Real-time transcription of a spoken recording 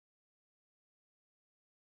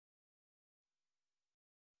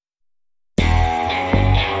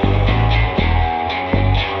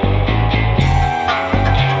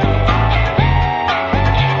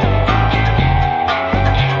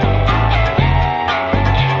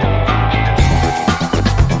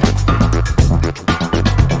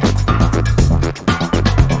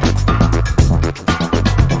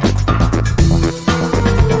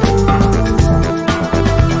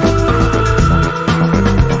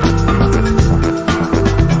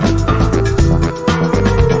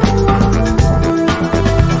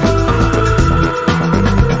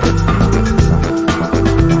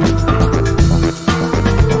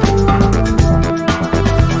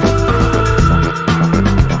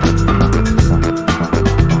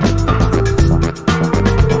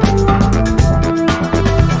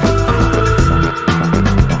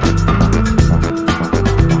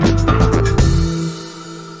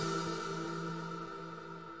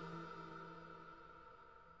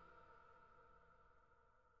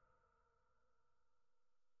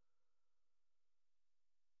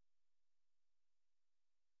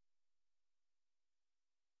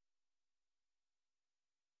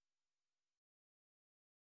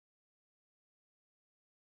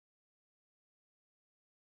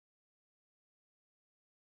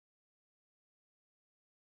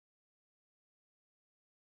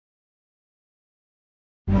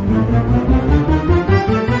Hello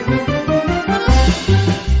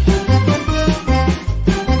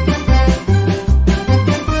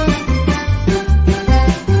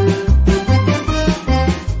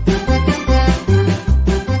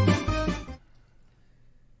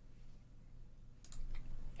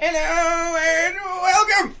and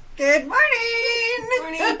welcome. Good morning.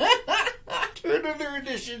 To another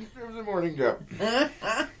edition of the Morning Cup.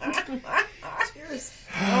 Cheers.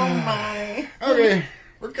 Oh my. Okay,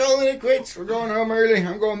 we're calling it quits. We're going home early.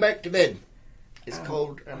 I'm going back to bed. It's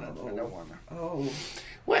cold and I don't want to. Oh.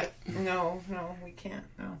 What? No, we can't.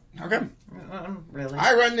 No. How come? Really?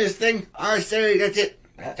 I run this thing. I say that's it.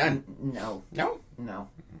 Done. No. No? No.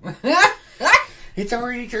 It's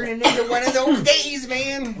already turning into one of those days,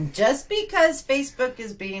 man. Just because Facebook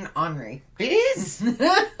is being ornery. It is.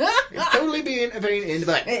 It's totally being a pain in the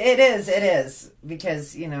butt. It is.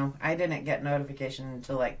 Because, I didn't get notification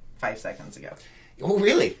until like 5 seconds ago. Oh,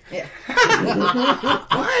 really? Yeah.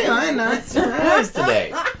 Why am I not surprised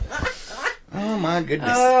today? Oh, my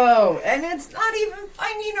goodness. Oh, and it's not even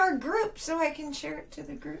finding our group so I can share it to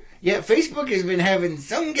the group. Yeah, Facebook has been having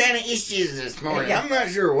some kind of issues this morning. Yeah. I'm not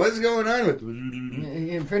sure what's going on with.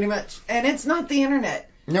 Yeah, pretty much. And it's not the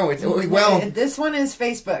internet. No, it's well. This one is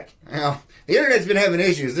Facebook. Well, the internet's been having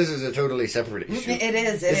issues. This is a totally separate issue. It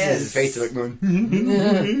is. This is Facebook going.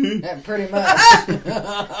 Yeah, pretty much.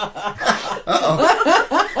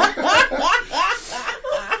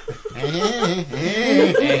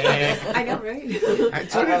 I know, right?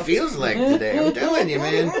 That's what it feels like today. I'm telling you,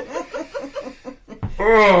 man.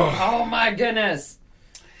 Oh my goodness!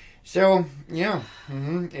 So yeah,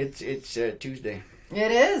 it's Tuesday.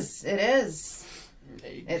 It is.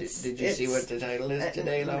 Did you see what the title is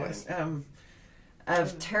today, Lois?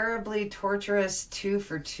 Of terribly torturous 2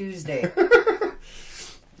 for Tuesday.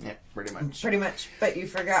 Yeah, pretty much. Pretty much, but you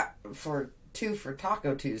forgot for 2 for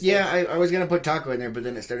Taco Tuesday. Yeah, I was gonna put taco in there, but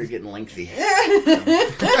then it started getting lengthy.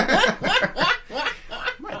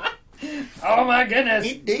 Oh my goodness!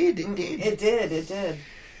 It did. It did.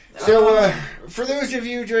 So, for those of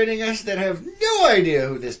you joining us that have no idea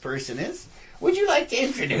who this person is, would you like to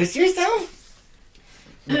introduce yourself?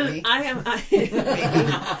 Maybe. I am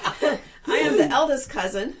the eldest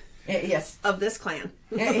cousin Yes. of this clan.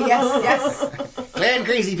 Yes. Clan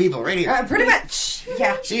crazy people, right here. Pretty much.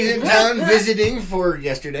 Yeah. She's in town visiting for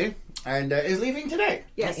yesterday and is leaving today.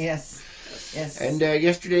 Yes. Yes. And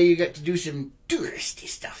yesterday you got to do some touristy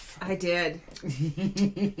stuff. I did.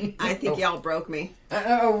 I think y'all broke me.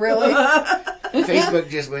 Oh, really? Facebook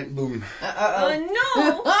just went boom.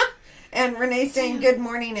 No! And Renee saying, good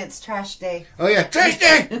morning, it's trash day. Oh yeah, trash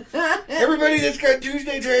day! Everybody that's got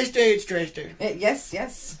Tuesday trash day, it's trash day. Yes.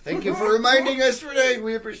 Thank you for reminding us today.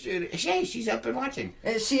 We appreciate it. Hey, she's up and watching.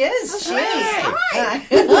 She is. She Hi.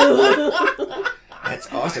 is.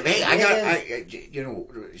 That's awesome. Hey,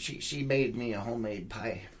 she made me a homemade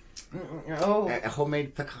pie. Oh. A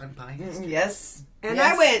homemade pecan pie. Yes. And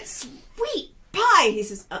Yes. I went, sweet pie! He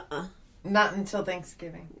says, Not until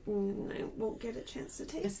Thanksgiving. I won't get a chance to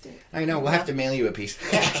taste it. I know, we'll have to mail you a piece.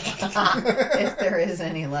 If there is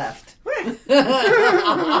any left.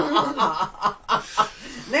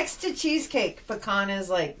 Next to cheesecake, pecan is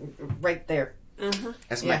like right there.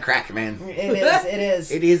 That's my crack, man. It is.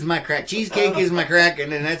 It is my crack. Cheesecake is my crack,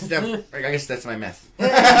 and then that stuff, I guess that's my meth. I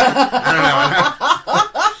don't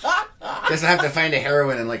know. Guess I have to find a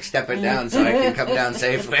heroin and like step it down so I can come down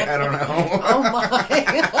safely. I don't know. Oh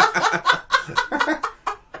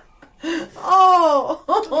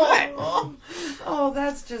my. Oh,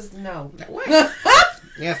 that's just no. What?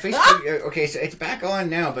 Yeah, Facebook. Okay, so it's back on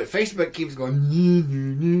now, but Facebook keeps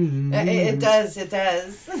going. It does. Oh,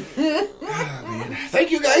 man.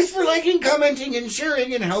 Thank you guys for liking, commenting, and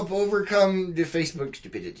sharing, and help overcome the Facebook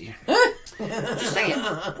stupidity. Just saying,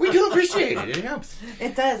 we do appreciate it. It helps.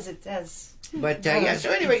 It does. But yeah.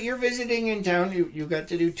 So anyway, you're visiting in town. You got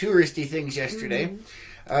to do touristy things yesterday.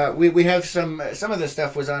 We have some of the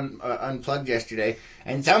stuff was on unplugged yesterday,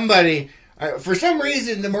 and somebody. For some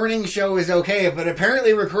reason, the morning show is okay, but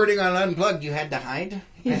apparently recording on Unplugged, you had to hide.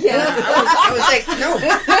 Yes. I was like, no,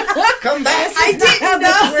 come back. I didn't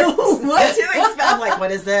know what to expect. I'm like, what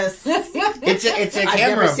is this? It's a I've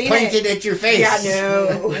camera never seen pointed at your face. Yeah,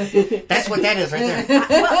 no. That's what that is right there.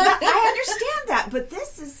 Well, I understand that, but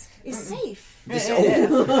this is safe.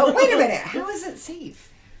 Oh, wait a minute. How is it safe?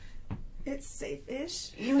 It's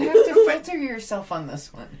safe-ish. You have to filter yourself on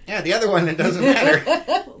this one. Yeah, the other one, it doesn't matter.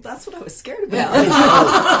 Well, that's what I was scared about.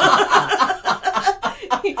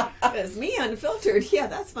 Because me unfiltered, yeah,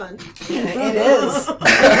 that's fun. It is.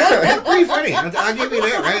 It's pretty funny. I'll give you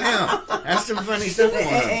that right now. That's some funny stuff going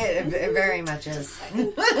on. It very much is.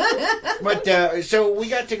 But so we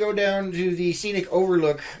got to go down to the scenic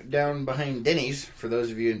overlook down behind Denny's. For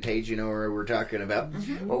those of you in Page, you know where we're talking about.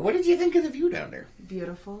 Mm-hmm. Well, what did you think of the view down there?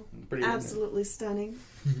 Beautiful. Pretty Absolutely stunning.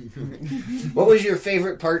 What was your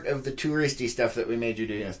favorite part of the touristy stuff that we made you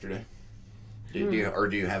do yesterday? Do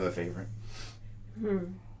you have a favorite?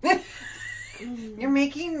 You're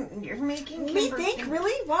making. Me think?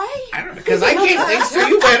 Really? Why? I don't know, because I can't think, so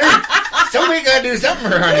you better. Somebody got to do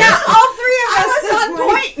something around here. Yeah, all three of us. I was this on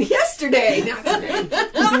morning- point yesterday. Not today.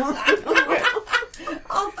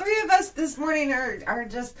 All three of us this morning are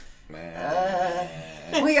just.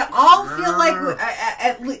 We all feel like,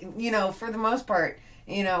 for the most part,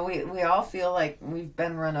 we all feel like we've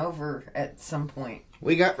been run over at some point.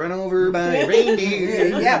 We got run over by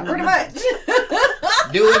reindeer. Yeah, pretty much.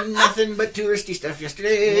 Doing nothing but touristy stuff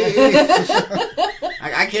yesterday.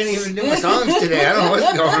 I can't even do my songs today. I don't know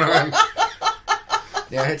what's going on.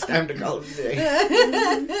 Yeah, it's time to call it today.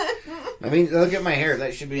 I mean, look at my hair.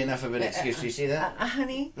 That should be enough of an excuse. Do you see that?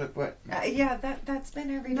 Honey? Look what? Yeah, that's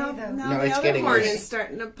been every day, though. No, the it's other getting horn worse. is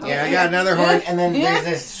starting to poke. Yeah, I got another horn, and then there's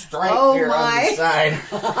this stripe here on the side.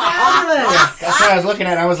 Fabulous. That's what I was looking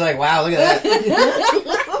at. I was like, wow, look at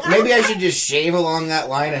that. Maybe I should just shave along that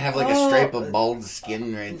line and have like a stripe of bald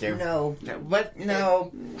skin right there. No. What?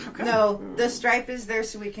 No. How come? No. The stripe is there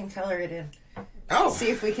so we can color it in. Oh. See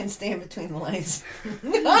if we can stay in between the lines.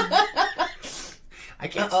 I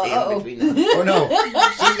can't stand between them. Oh no,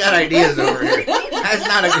 she's got ideas over here. That's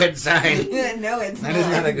not a good sign. No, it's not. That is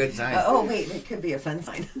not a good sign. Oh, wait, it could be a fun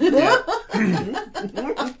sign. Yeah.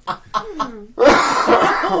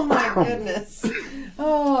 Oh, my goodness.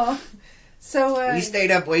 Oh. So, We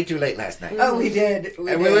stayed up way too late last night. Oh, we did.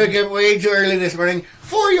 And we woke up way too early this morning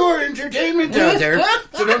for your entertainment out there.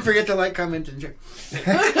 So don't forget to like, comment, and share.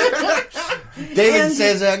 David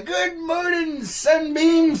says, good morning,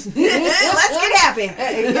 sunbeams. Let's get happy.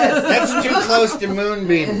 Yes. That's too close to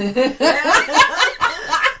moonbeam.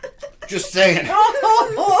 Just saying.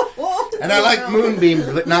 And I like moonbeams,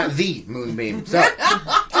 but not the moonbeam. So,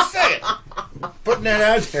 just saying. Putting that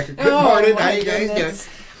out there. Good morning. How you guys doing?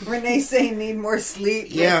 Renee saying need more sleep.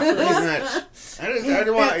 Yeah, pretty much. I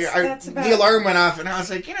don't want, the alarm went off, and I was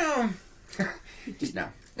like, just no.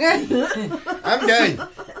 I'm done.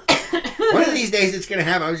 One of these days it's going to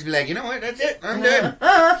happen. I'll just be like, you know what? That's it. I'm done.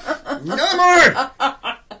 No more.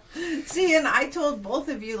 See, and I told both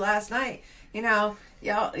of you last night, y'all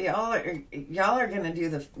are gonna do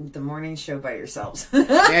the morning show by yourselves.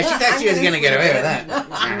 Yeah, she thought she was gonna get away with that.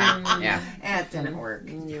 Yeah, that didn't work.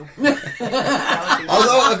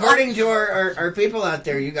 Although, according to our people out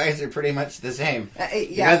there, you guys are pretty much the same.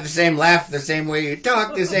 You got the same laugh, the same way you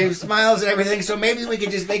talk, the same smiles and everything. So maybe we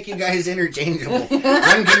could just make you guys interchangeable.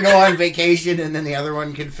 One can go on vacation, and then the other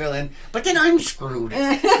one can fill in. But then I'm screwed.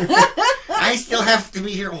 I still have to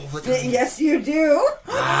be here all the time. Yes, you do.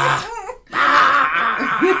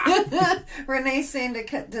 Renee's saying to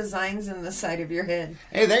cut designs in the side of your head.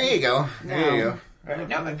 Hey, there you go. No. There you go.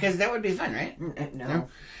 No, because that would be fun, right? No.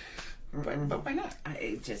 But why not?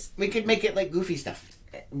 Just We could make it like goofy stuff.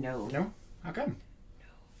 no. No? How come?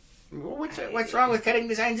 No. What's wrong with cutting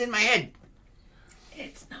designs in my head?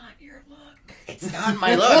 It's not your look. It's not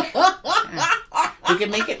my look. We can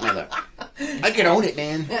make it my look. I can own it,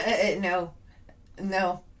 man.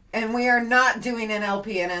 No. And we are not doing an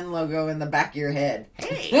LPNN logo in the back of your head.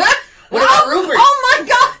 Hey. What about Rupert? Oh my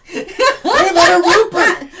God! What about a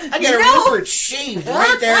Rupert? I got a Rupert shaved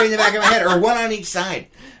right there in the back of my head, or one on each side.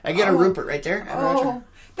 I get a Rupert right there. Oh.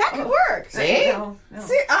 That could work. See? No.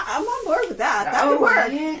 See, I'm on board with that. That could work.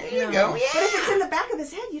 There you go. But if it's in the back of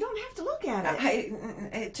his head, you don't have to look at it.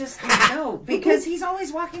 It just no, because he's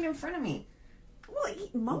always walking in front of me. Well,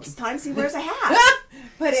 most times he wears a hat.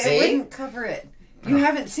 But See? it wouldn't cover it. You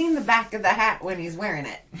haven't seen the back of the hat when he's wearing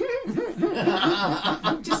it.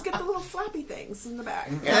 Just get the little flappy things in the back.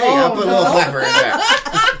 Yeah, there you go. Put a little flapper in there.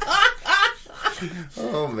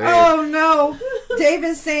 Oh, man. Oh no! Dave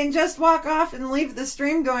is saying just walk off and leave the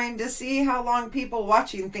stream going to see how long people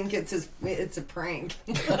watching think it's a prank.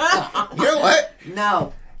 You know what?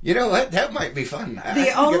 No. You know what? That might be fun.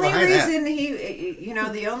 The only reason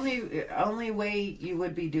the only way you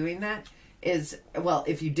would be doing that is, well,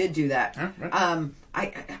 if you did do that, right.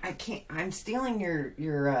 I can't. I'm stealing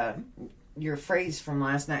your phrase from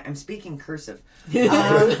last night. I'm speaking cursive.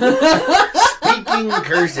 Speaking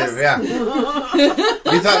cursive, yeah.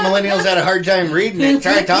 You thought millennials had a hard time reading it.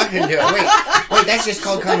 Try talking to it. Wait, that's just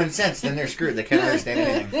called common sense. Then they're screwed. They can't understand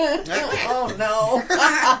anything. Oh no!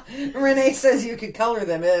 Renee says you could color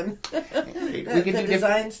them in. We The can do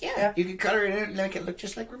designs. Yeah, you could color it in and make it look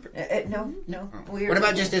just like Rupert. No. What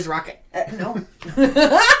about just his rocket? No.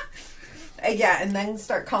 Yeah, and then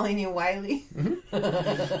start calling you Wiley.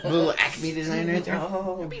 A little Acme design right there.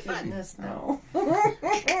 Oh, It'd be fun. goodness, no.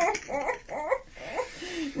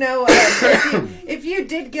 No, if you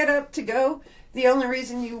did get up to go, the only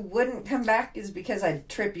reason you wouldn't come back is because I'd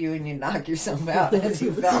trip you and you'd knock yourself out as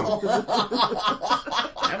you fell.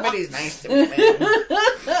 Nobody's nice to me, man.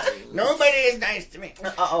 Nobody is nice to me.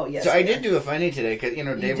 Oh, yes. So I did do a funny today, because, Dave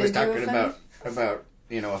was did do a talking funny? about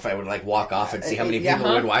if I would, like, walk off and see how many Yeah,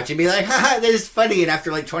 people would watch and be like, haha, this is funny. And after,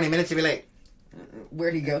 like, 20 minutes, he'd be like,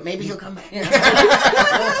 where'd he go? maybe he'll come back. Yeah.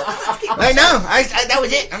 I know. I that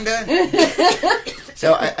was it. I'm done.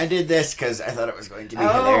 So I did this because I thought it was going to be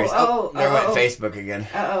hilarious. There went Facebook again.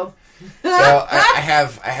 Uh-oh. So I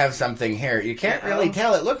have something here. You can't really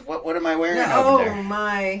tell it. Look, what am I wearing over there? Oh,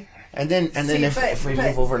 my. And then if we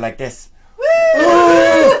move over like this. Woo!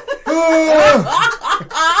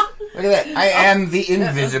 Look at that. I am the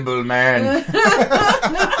invisible man.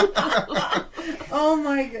 Oh,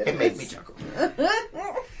 my goodness. It made me chuckle.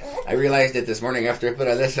 I realized it this morning after I put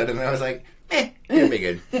on this on, and I was like, it'll be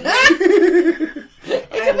good. It'll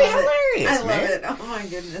be hilarious, I love it. Oh, my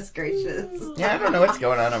goodness gracious. Yeah, I don't know what's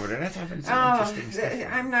going on over there. That's happening some interesting stuff.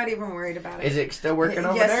 I'm not even worried about it. Is it still working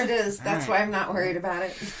over there? Yes, it is. That's why I'm not worried about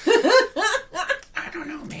it. I don't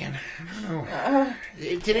know, man. I don't know.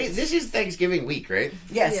 This is Thanksgiving week, right?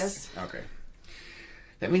 Yes. Okay.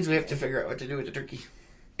 That means we have to figure out what to do with the turkey.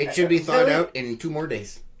 It should be thawed out in 2 more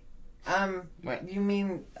days. What? You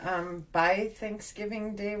mean by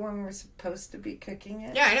Thanksgiving Day when we're supposed to be cooking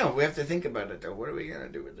it? Yeah, I know. We have to think about it, though. What are we going to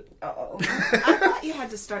do with it? Uh-oh. I thought you had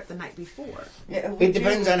to start the night before. Yeah, It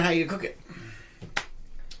depends on how you cook it.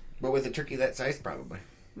 But with a turkey that size, probably.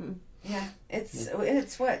 Yeah.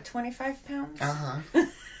 It's what, 25 pounds? Uh-huh.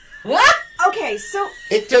 What? Okay, so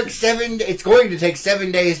It took it's going to take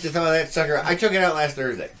 7 days to thaw that sucker out. I took it out last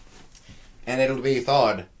Thursday. And it'll be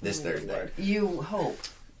thawed this Thursday. You hope.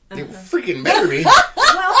 It freaking better be.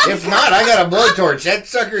 well, If not, I got a blowtorch. That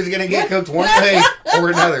sucker's going to get cooked one way or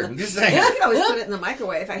another. I'm just saying. I can always put it in the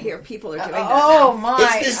microwave. I hear people are doing that. Oh, now. my.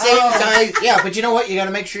 It's the same size. Yeah, but you know what? You got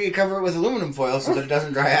to make sure you cover it with aluminum foil so that it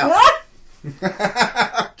doesn't dry out. Just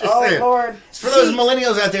saying. Lord. For those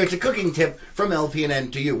millennials out there, it's a cooking tip from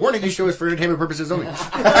LPNN to you. Warning, this show is for entertainment purposes only.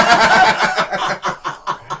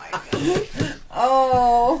 Oh.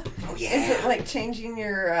 Oh, yeah. Is it like changing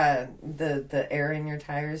your the air in your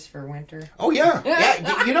tires for winter? Oh, yeah.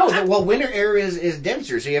 Yeah, winter air is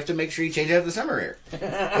denser, so you have to make sure you change out the summer air. You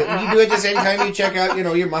do it at the same time you check out,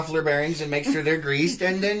 your muffler bearings and make sure they're greased,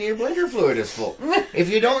 and then your blinker fluid is full. If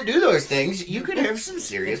you don't do those things, you could have some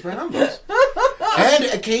serious problems. And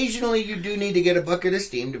occasionally you do need to get a bucket of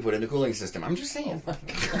steam to put in the cooling system. I'm just saying.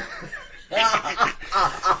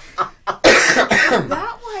 Is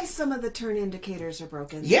that why some of the turn indicators are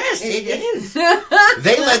broken? Yes, it is.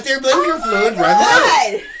 They let their blinker fluid run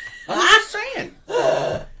out. I'm just saying.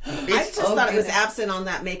 I just thought it was absent on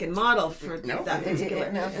that make and model for that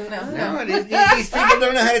particular. No. These people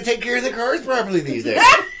don't know how to take care of the cars properly these days.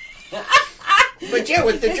 But yeah,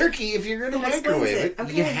 with the turkey, if you're going to That explains microwave it. it,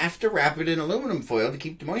 Okay. you have to wrap it in aluminum foil to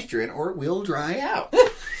keep the moisture in, or it will dry out.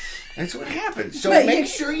 That's what happens. So But make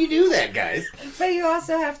sure you do that, guys. But you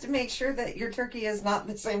also have to make sure that your turkey is not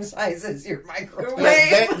the same size as your microwave.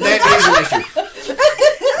 That is an issue.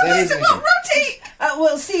 That is an issue. Rotate.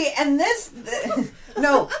 Well, see, and this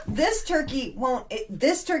turkey won't.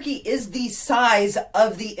 This turkey is the size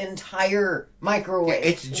of the entire microwave. Yeah,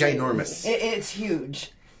 it's ginormous. It's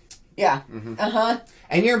huge. Yeah. Mm-hmm.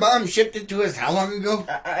 And your mom shipped it to us how long ago?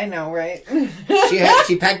 I know, right?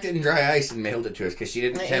 She packed it in dry ice and mailed it to us because she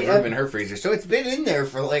didn't have room in her freezer. So it's been in there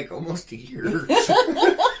for like almost a year.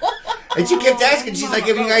 And she kept asking. She's like,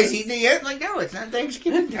 "Have you guys eaten it yet?" I'm like, "No, it's not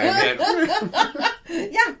Thanksgiving time yet."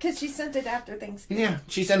 Yeah, because she sent it after Thanksgiving. Yeah,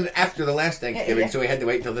 she sent it after the last Thanksgiving, so we had to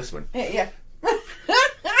wait till this one. Yeah.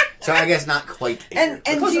 So I guess not quite. And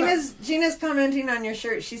Gina's commenting on your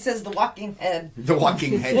shirt. She says the walking head. The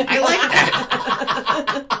walking head. I like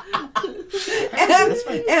that.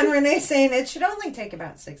 and Renee's saying it should only take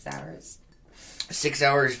about 6 hours. 6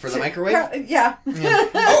 hours for the microwave? Yeah.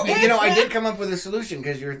 Oh, and I did come up with a solution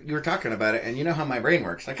because you were talking about it, and you know how my brain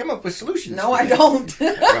works. I come up with solutions. No, I don't.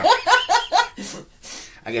 Well,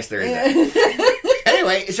 I guess there is that.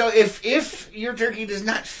 Anyway, so if your turkey does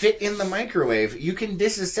not fit in the microwave, you can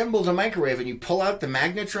disassemble the microwave and you pull out the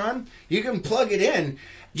magnetron. You can plug it in.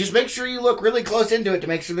 Just make sure you look really close into it to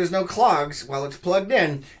make sure there's no clogs while it's plugged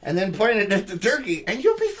in, and then point it at the turkey, and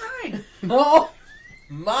you'll be fine. Oh,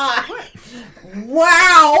 my.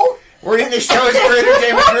 Wow. We're in the shows for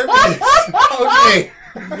entertainment purposes. Okay.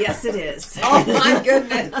 Yes, it is. Oh, my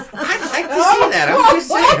goodness. I'd like to see that. I'm just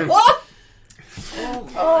saying.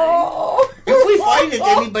 Oh. find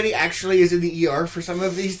that anybody actually is in the ER for some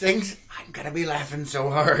of these things, I'm gonna be laughing so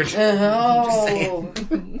hard. Oh.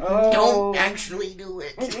 Don't actually do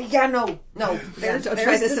it. Yeah, no. There's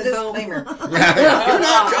try this the at home. disclaimer. Do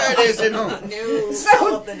not try this at home. No.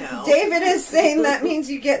 So, No. David is saying that means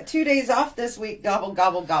you get 2 days off this week. Gobble,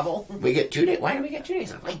 gobble, gobble. We get 2 days. Why do we get 2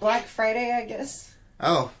 days off? Black Friday, I guess.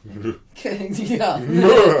 Oh.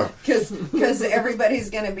 Yeah. Because everybody's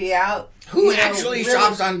going to be out. Who actually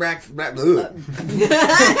shops on Black Friday?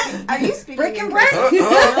 Are you speaking Brick and English?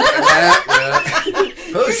 Brick?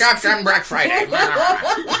 Who shops on Black Friday?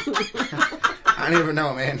 I don't even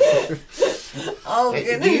know, man. Oh, Hey,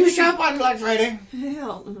 goodness. do you shop on Black Friday?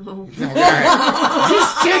 Hell no. All right.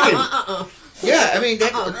 Just checking. Yeah, I mean, no.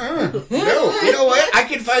 You know what? I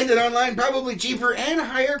can find it online, probably cheaper and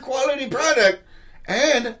higher quality product.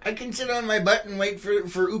 And I can sit on my butt and wait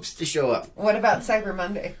for Oops to show up. What about Cyber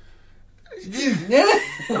Monday?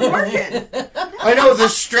 I'm working. I know the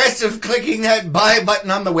stress of clicking that buy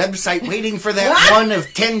button on the website, waiting for that one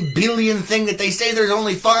of 10 billion thing that they say there's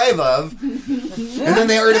only 5 of. And then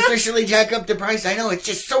they artificially jack up the price. I know, it's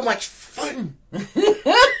just so much fun.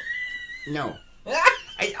 No.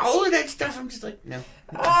 All of that stuff, I'm just like, no.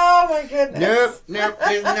 Oh, my goodness. Nope,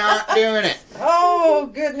 just not doing it. Oh,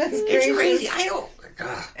 goodness gracious. It's crazy. I don't.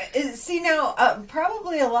 See, now,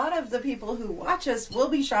 probably a lot of the people who watch us will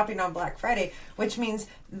be shopping on Black Friday, which means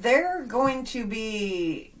they're going to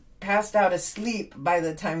be passed out asleep by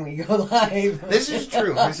the time we go live. This is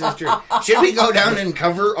true. Should we go down and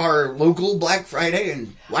cover our local Black Friday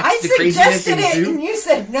and watch I the craziness suggested it, ensue? and you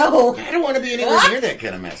said no. I don't want to be anywhere near that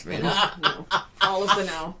kind of mess, man. All of the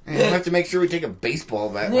no. And we'll have to make sure we take a baseball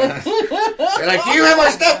bat. They're like, do you have our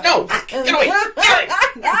stuff? No. Get away.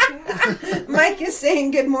 Mike is saying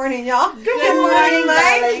good morning, y'all. Good morning,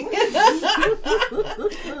 Mike.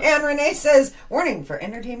 And Renee says, warning for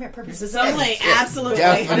entertainment purposes only. Yes, Absolutely.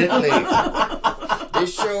 Definitely.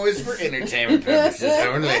 This show is for entertainment purposes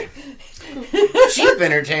only. Cheap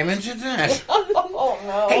entertainment at that. Oh,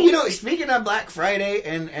 no. Hey, speaking of Black Friday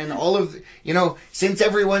and all of, since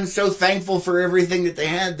everyone's so thankful for everything that they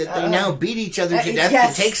had, that they now beat each other to death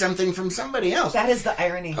yes. to take something from somebody else. That is the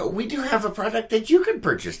irony. We do have a product that you could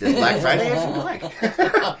purchase this Black Friday if you like.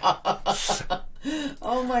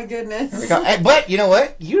 Oh, my goodness. But you know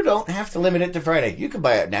what? You don't have to limit it to Friday. You could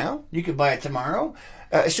buy it now. You could buy it tomorrow.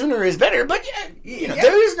 Sooner is better, but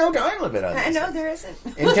there is no time limit on this. I know there isn't.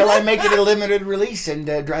 Until I make it a limited release and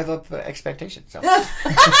drive up expectations. So, so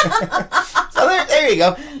there you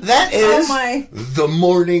go. That is the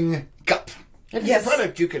Morning Cup. It's a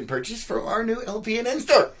product you can purchase from our new LPNN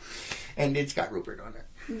store. And it's got Rupert on it.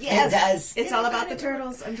 Yes. It does. It's all about the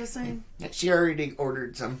turtles, I'm just saying. She already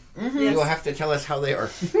ordered some. Mm-hmm. You'll have to tell us how they are.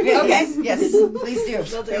 Okay. Yes. Please do.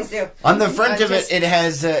 Please do. On the front of it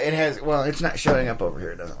has. Well, it's not showing up over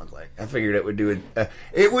here. It doesn't look like. I figured it would do a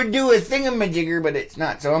thingamajigger, but it's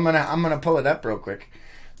not. So I'm gonna pull it up real quick.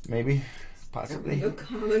 Maybe, possibly.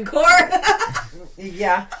 Common Core.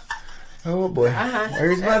 Yeah. Oh boy.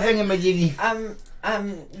 There's my thingamajiggy.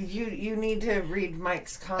 You need to read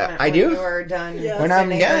Mike's comment. I do? When you are done. Yes. When I'm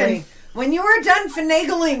done. When you are done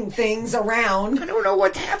finagling things around. I don't know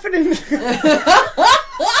what's happening.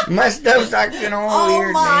 My stuff's acting all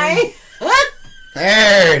weird, man.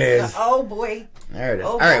 There it is. Oh boy. There it is.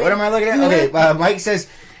 Oh, all right, boy. what am I looking at? Okay, Mike says,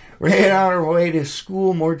 we're heading on our way to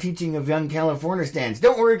school, more teaching of young California stands.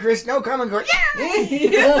 Don't worry, Chris, no Common Core.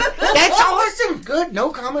 Yeah! That's awesome. Good,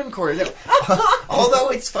 no Common Core. Although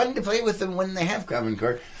it's fun to play with them when they have Common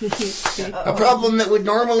Core. A problem that would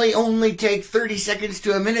normally only take 30 seconds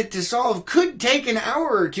to a minute to solve could take an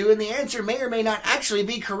hour or two, and the answer may or may not actually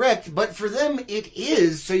be correct, but for them it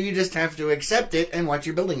is, so you just have to accept it and watch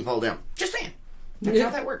your building fall down. Just saying. That's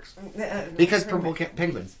how that works. Because purple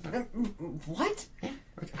penguins. What?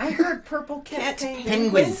 I heard purple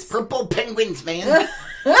Penguins. Purple penguins, man. There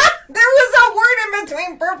was a word in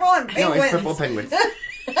between purple and penguins. No, it's purple penguins.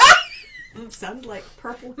 Sounds like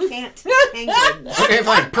purple can't penguins. Okay,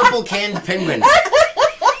 fine. Purple canned penguin.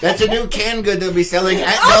 That's a new canned good they'll be selling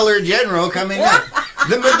at Dollar General coming up.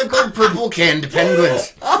 The mythical purple canned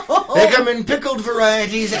penguins. They come in pickled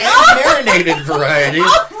varieties and marinated varieties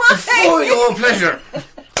for your pleasure.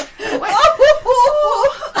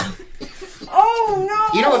 Oh no!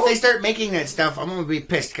 You know, if they start making that stuff, I'm going to be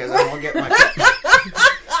pissed because I won't get my cut.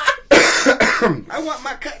 I want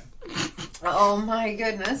my cut. Oh my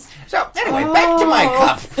goodness! So anyway, back to my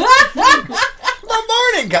cup. The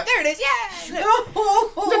Morning Cup. There it is. Yeah.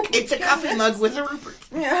 Look, it's a coffee mug with a Rupert.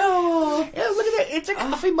 Oh. Yeah, look at that. It's a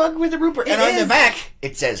coffee mug with a Rupert. And on the back,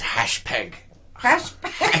 it says hashtag.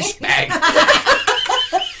 Hashtag.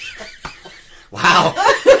 Wow.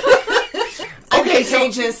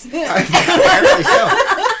 contagious. Apparently so.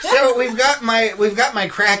 So we've got my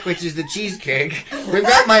crack, which is the cheesecake. We've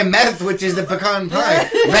got my meth, which is the pecan pie.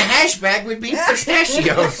 The hash bag would be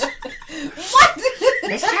pistachios. What?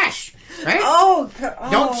 It's hash, right? Oh.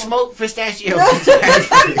 Don't smoke pistachios. It's bad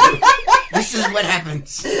for you. This is what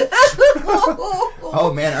happens.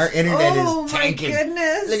 Oh man, our internet is tanking. Oh my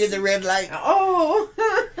goodness! Look at the red light. Oh.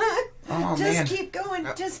 Oh just man. keep going.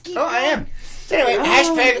 Just keep. Oh, going. I am. So anyway,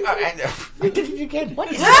 hashtag. I did it again.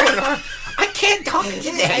 What is going on? I can't talk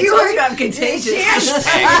today. You were I'm contagious. Hashtag.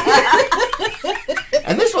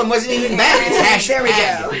 And this one wasn't even bad. It's hashtag. There we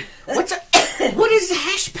go. What's a? What is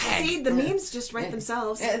hashtag? See, the memes just write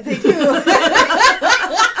themselves. They do.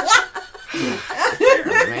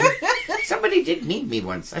 Man. Somebody did meme me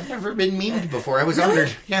once. I've never been memed before. I was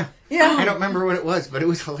honored. Yeah. Yeah. I don't remember what it was, but it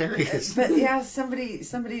was hilarious. But yeah, somebody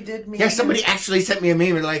did meme. Yeah, somebody actually sent me a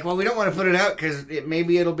meme and like, well, we don't want to put it out because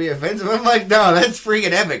maybe it'll be offensive. I'm like, no, that's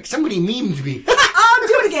freaking epic. Somebody memed me. Oh,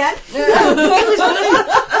 do it again.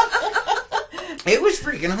 It was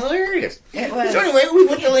freaking hilarious. It was. So anyway, we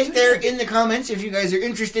put the link there in the comments if you guys are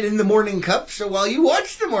interested in the morning cup. So while you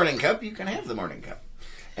watch the morning cup, you can have the morning cup.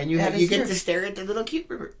 And you get to stare at the little cute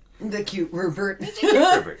Rupert. The cute Rupert.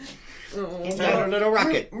 Rupert. He's got a little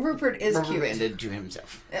rocket. Rupert is cute. Banded to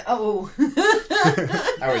himself. Oh.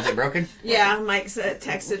 Oh, is it broken? Yeah, Mike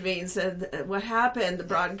texted me and said, what happened? The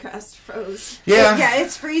broadcast froze. Yeah. Yeah,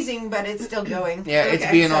 it's freezing, but it's still going. Yeah, it's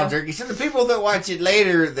being all jerky. So the people that watch it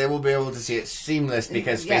later, they will be able to see it seamless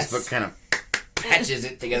because Facebook kind of patches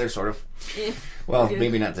it together, sort of. Well,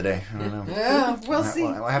 maybe not today. I don't know. Yeah, we'll see.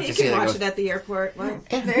 We'll have You to see can how it watch goes. it at the airport.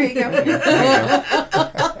 There you go.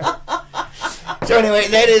 So anyway,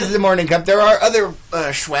 that is the morning cup. There are other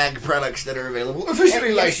swag products that are available,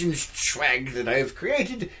 officially licensed swag that I have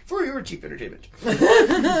created for your cheap entertainment, and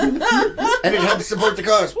it helps support the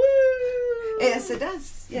cause. Woo! Yes, it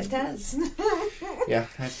does. It does. Yeah,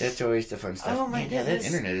 that's always the fun stuff. Oh my Yeah, that goodness.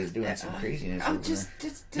 internet is doing some craziness. I'm over just.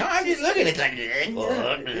 there. No, I'm just looking. It's like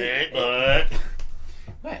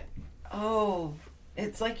what? Oh,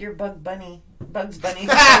 it's like your Bugs Bunny.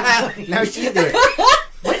 No, she's doing it.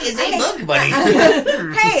 What is a bug bunny?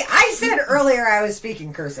 Hey, I said earlier I was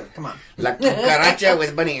speaking cursive. Come on. La cucaracha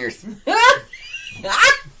with bunny ears.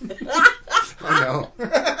 Oh no.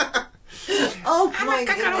 Oh my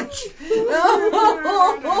goodness.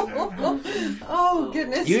 Oh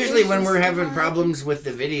goodness. Usually when we're having problems with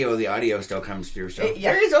the video, the audio still comes through. So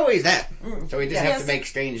Yeah. there is always that. So we just have Yes. to make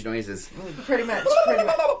strange noises. Pretty much.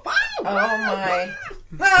 Oh my.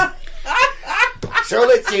 So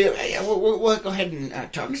let's see. We'll go ahead and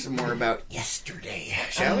talk some more about yesterday,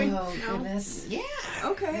 shall we? Oh goodness. Yeah.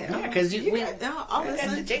 Okay. Yeah, because I'll I had to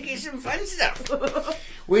listen. take you some fun stuff.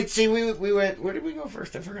 Wait, see, we went. Where did we go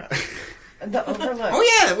first? I forgot. The overlook. Oh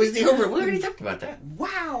yeah, it was the overlook. We already talked about that.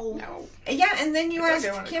 Wow. No. Yeah, and then you It's okay, I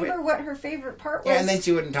asked wanna Kimber quit. what her favorite part was. Yeah, and then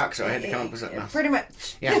she wouldn't talk, so I had to come up with something else. Pretty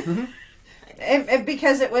much. Yeah.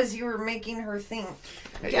 Because it was you were making her think.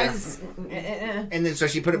 Yeah. Yes. And then so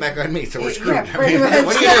she put it back on me, so we're Yeah, screwed. pretty much.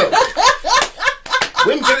 What do you do?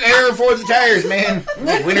 Winter air for the tires, man.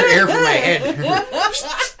 Winter air for my head.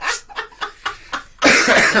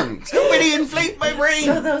 Somebody inflate my brain.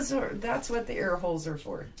 So that's what the air holes are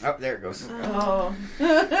for. Oh, there it goes. Oh.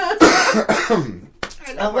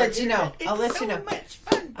 I'll let you know. I'll let you know. So much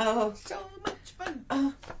fun. Oh. So much fun.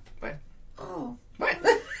 What? Oh. What?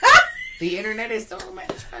 The internet is so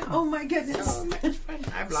much fun. Oh my goodness. So much fun.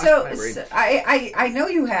 I've lost So, my brain. I know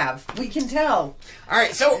you have. We can tell. All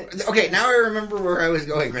right, so okay, now I remember where I was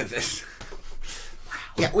going with this.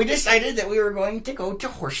 Yeah, we decided that we were going to go to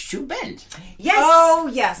Horseshoe Bend. Yes. Oh,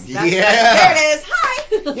 yes. That's Yeah. There it is.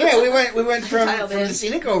 Hi. Yeah, we went from Child the in.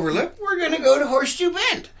 scenic overlook. We're going to go to Horseshoe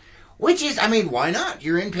Bend, which is, I mean, why not?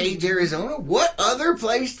 You're in Page, Arizona. What other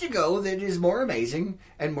place to go that is more amazing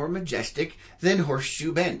and more majestic than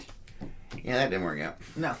Horseshoe Bend? Yeah, that didn't work out.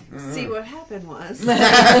 No. See, what happened was.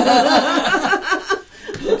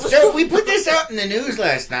 So we put this out in the news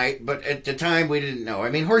last night, but at the time we didn't know. I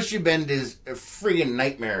mean, Horseshoe Bend is a friggin'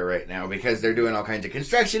 nightmare right now because they're doing all kinds of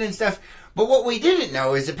construction and stuff. But what we didn't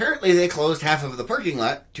know is apparently they closed half of the parking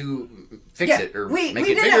lot to fix it or we make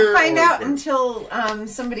it didn't bigger. find or- out until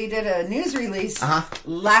somebody did a news release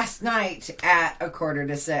last night at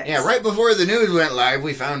 5:45. Yeah, right before the news went live,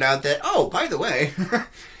 we found out that, oh, by the way,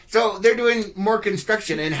 so they're doing more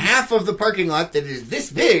construction and half of the parking lot that is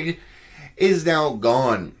this big is now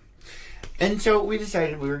gone. And so we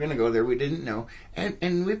decided we were going to go there. We didn't know.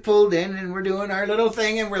 And we pulled in and we're doing our little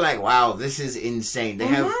thing and we're like, wow, this is insane. They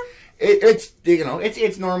have, it's, you know,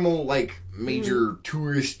 it's normal, like, major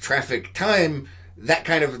tourist traffic time that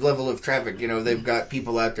kind of level of traffic. They've got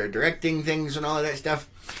people out there directing things and all of that stuff.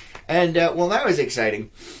 And, well, that was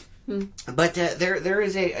exciting. But there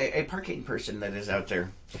is a parking person that is out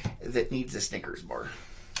there that needs a Snickers bar.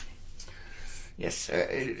 Yes,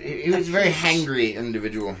 he was a very hangry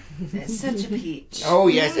individual. It's such a peach. Oh,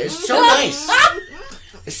 yes, it's so nice.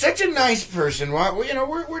 Such a nice person. Well,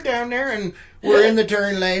 we're down there and we're in the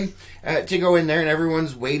turn lane to go in there, and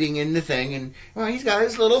everyone's waiting in the thing. And well, he's got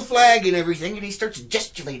his little flag and everything, and he starts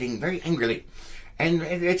gesticulating very angrily. And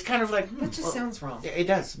it's kind of like that just sounds wrong. It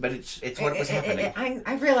does, but it's what was happening.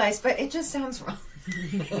 I realize, but it just sounds wrong.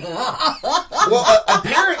 Well,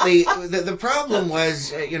 apparently the problem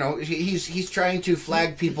was, he's trying to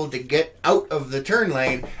flag people to get out of the turn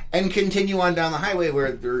lane and continue on down the highway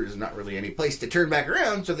where there is not really any place to turn back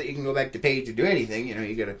around so that you can go back to page or do anything.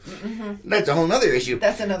 You gotta. That's a whole other issue.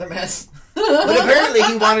 That's another mess. But apparently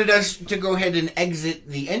he wanted us to go ahead and exit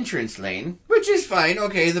the entrance lane, which is fine.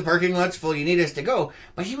 Okay, the parking lot's full. You need us to go.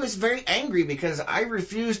 But he was very angry because I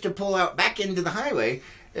refused to pull out back into the highway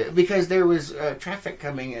because there was traffic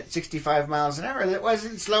coming at 65 miles an hour that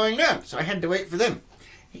wasn't slowing down. So I had to wait for them.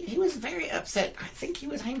 He was very upset. I think he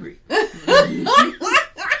was hungry.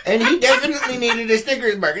 And he definitely needed a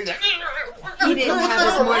Snickers bar. He's like, he didn't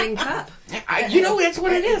have his morning cup. That's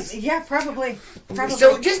what it is. Yeah, probably.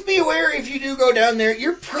 So just be aware if you do go down there,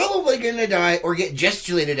 you're probably going to die or get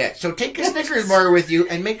gesticulated at. So take a Snickers bar with you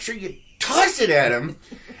and make sure you toss it at him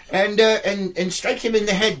and strike him in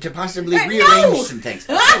the head to possibly rearrange some things.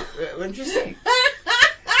 I'm just saying.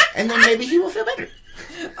 And then maybe he will feel better.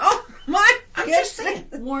 Oh, my I'm just saying.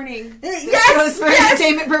 Warning. Yes, for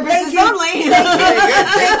entertainment purposes only.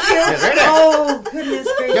 Thank you. Oh, goodness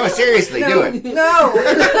gracious. No, seriously, do it. No.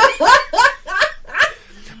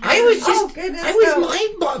 I was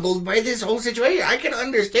mind-boggled by this whole situation. I can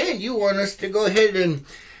understand you want us to go ahead and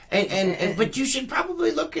but you should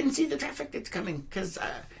probably look and see the traffic that's coming, because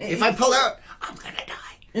if I pull out, I'm gonna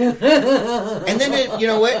die. And then you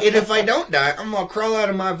know what? And if I don't die, I'm gonna crawl out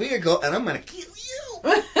of my vehicle and I'm gonna kill you.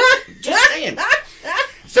 Just saying.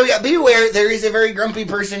 So yeah, be aware. There is a very grumpy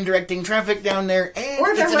person directing traffic down there,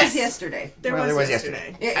 or there was yesterday. There was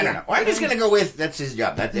yesterday. I don't know. Well, I'm just gonna go with that's his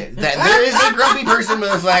job. That's it. There is a grumpy person with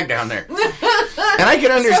a flag down there, and I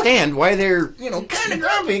can understand why they're kind of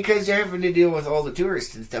grumpy because they're having to deal with all the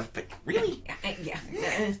tourists and stuff. But really, yeah.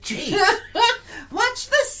 Jeez. Watch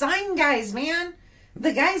the sign guys, man.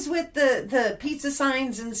 The guys with the pizza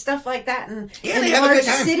signs and stuff like that, and they in large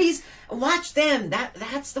cities, watch them.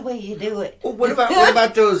 That's the way you do it. Well, what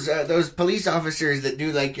about those police officers that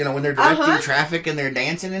do when they're directing traffic and they're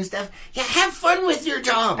dancing and stuff? Yeah, have fun with your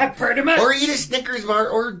job. Pretty much. Or eat a Snickers bar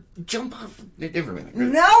or jump off. Never mind.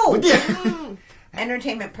 No.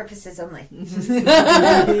 Entertainment purposes only.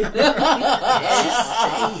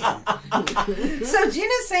 So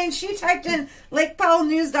Gina's saying she typed in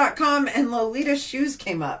LakePowellNews.com and Lolita's shoes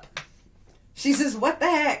came up. She says, "What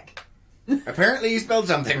the heck?" Apparently you spelled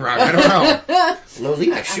something wrong. I don't know.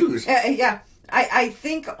 Lolita shoes. Yeah. I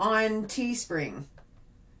think on Teespring.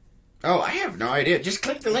 Oh, I have no idea. Just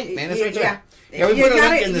click the link, man. It's right there. Yeah, we put a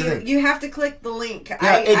link in the thing. You have to click the link.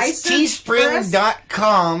 Yeah, it's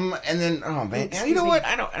teespring.com and then you know what?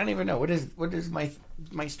 I don't even know. What is my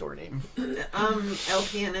store name?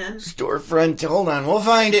 LPNN. Storefront. Hold on, we'll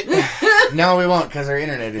find it. No, we won't because our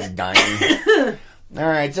internet is dying. All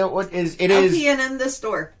right, so what is it? LPNN the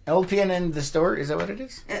store. LPNN the store? Is that what it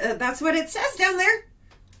is? That's what it says down there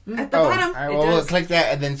at the bottom. All right, well, we'll click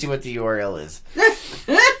that and then see what the URL is.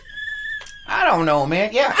 I don't know,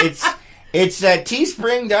 man. Yeah, it's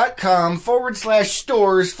teespring.com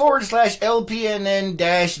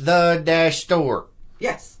 /stores/LPNN-the-store.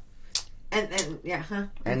 Yes. And yeah, huh?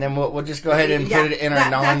 And then we'll just go ahead and put it in our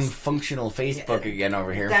non-functional Facebook again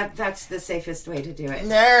over here. That's the safest way to do it.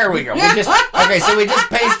 There we go. So we just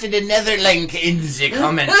pasted another link in the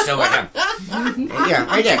comments. So yeah,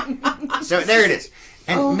 right there. So there it is.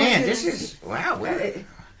 And man, this is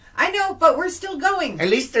I know, but we're still going. At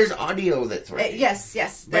least there's audio that's working.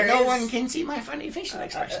 Yes. But no one can see my funny facial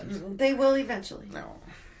expressions. They will eventually. No.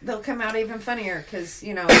 They'll come out even funnier because,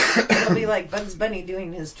 it'll be like Bugs Bunny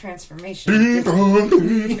doing his transformation.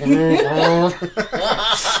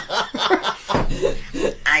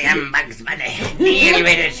 I am Bugs Bunny. Deal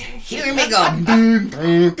with it. Here we go.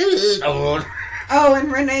 Oh,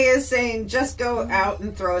 and Renee is saying, just go out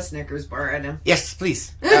and throw a Snickers bar at him. Yes,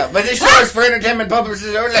 please. But this show is for entertainment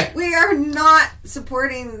purposes only. We are not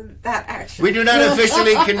supporting that action. We do not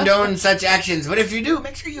officially condone such actions, but if you do,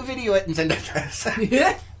 make sure you video it and send it to us.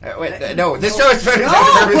 No, this show is for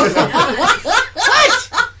entertainment purposes only. What?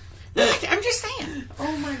 I'm just saying.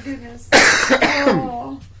 Oh, my goodness.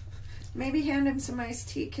 Maybe hand him some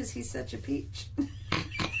tea because he's such a peach.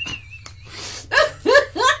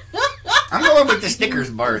 I'm going with the Snickers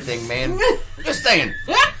bar thing, man. Just saying.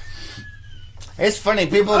 It's funny.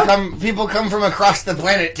 People come from across the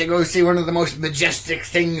planet to go see one of the most majestic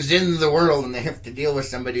things in the world, and they have to deal with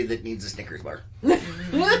somebody that needs a Snickers bar.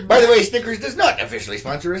 By the way, Snickers does not officially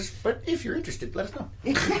sponsor us, but if you're interested, let us know.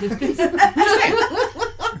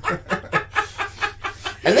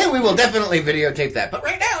 And then we will definitely videotape that. But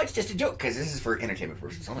right now, it's just a joke, because this is for entertainment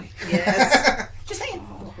purposes only. Yes. Just saying.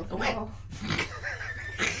 Oh.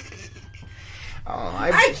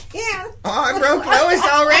 I can't. Oh, I broke Lois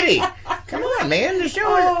already. Come on, man. The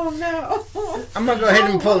show is... Oh, no. I'm going to go ahead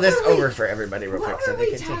and pull this over for everybody real quick. What were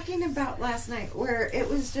we talking about last night? Where it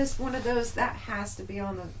was just one of those, that has to be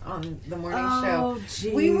on the morning show.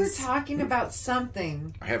 Geez. We were talking about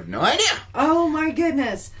something. I have no idea. Oh, my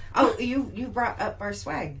goodness. Oh, you brought up our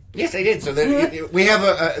swag. Yes, I did. So we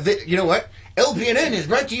have you know what? LPNN is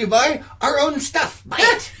brought to you by our own stuff. Buy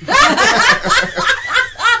it.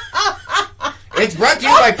 It's brought to you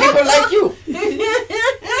by people like you.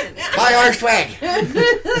 Buy our swag.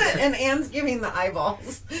 And Anne's giving the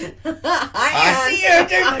eyeballs. I see you out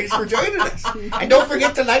there. Thanks for joining us. And don't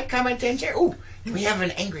forget to like, comment, and share. Ooh, we have an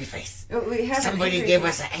angry face. We have Somebody gave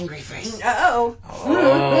us an angry face. Uh-oh.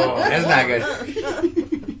 Oh, that's not good.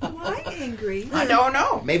 Why angry? I don't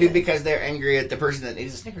know. Maybe because they're angry at the person that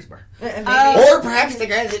needs a Snickers bar. Oh. Or perhaps the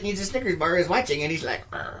guy that needs a Snickers bar is watching and he's like,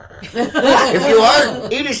 if you are,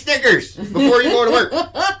 eat a Snickers before you go to work.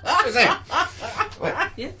 Just saying.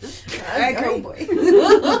 What? Yeah. I agree. Oh, boy.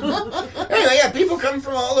 Anyway, yeah, people come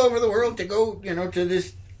from all over the world to go, to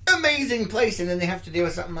this amazing place, and then they have to deal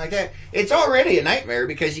with something like that. It's already a nightmare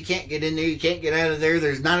because you can't get in there, you can't get out of there,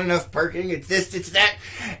 there's not enough parking, it's this, it's that,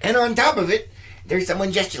 and on top of it, there's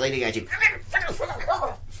someone gesticulating at you.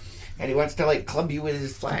 And he wants to, club you with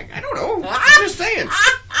his flag. I don't know. I'm just saying.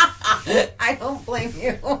 I don't blame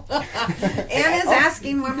you. Anne is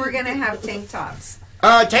asking when we're going to have tank tops.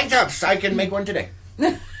 Tank tops. I can make one today.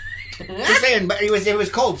 Just saying, but it was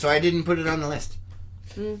cold, so I didn't put it on the list.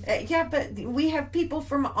 Yeah, but we have people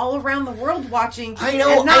from all around the world watching. I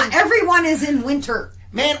know. And not everyone is in winter.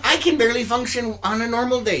 Man, I can barely function on a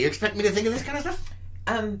normal day. You expect me to think of this kind of stuff?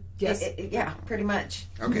 Yes. Yeah, pretty much.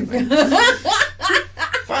 Okay, fine.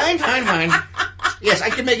 fine. Yes, I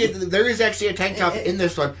can make it. There is actually a tank top in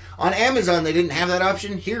this one. On Amazon, they didn't have that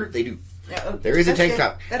option. Here, they do. There is a tank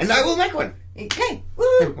top. And I will make one. Okay.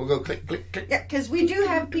 Woo. We'll go click, click, click. Yeah, because we do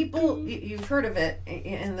have people, you've heard of it,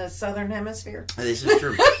 in the southern hemisphere. This is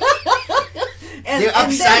true. And, they're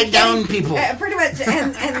upside down people. Pretty much,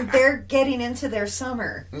 and they're getting into their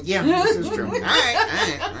summer. Yeah, this is true. All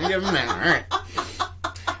right. I give them that. All right.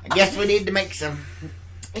 I guess we need to make some.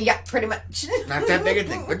 Yeah, pretty much. Not that big a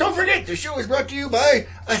thing. But don't forget, the show is brought to you by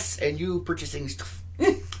us and you purchasing stuff.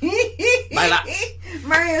 Buy lots.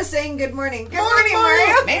 Mario's saying good morning. Good morning,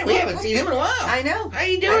 Mario. Man, we haven't seen him in a while. I know. How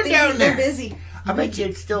you doing down there? They're busy. I bet you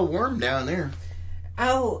it's still warm down there.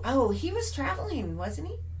 Oh, he was traveling, wasn't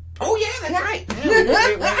he? Oh, yeah, that's right.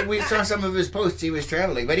 Yeah, we saw some of his posts. He was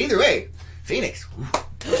traveling. But either way, Phoenix.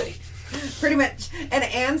 Pretty much. And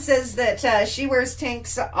Anne says that she wears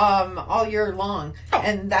tanks all year long. Oh.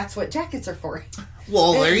 And that's what jackets are for.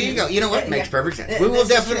 Well, there you go. You know what? Makes perfect sense. We will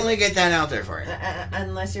definitely get that out there for you.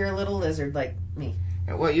 Unless you're a little lizard like me.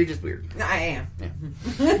 Well, you're just weird. I am. Yeah.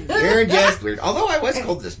 You're just weird. Although I was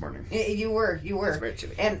cold this morning. You were. It's very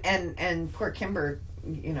chilly. And poor Kimber,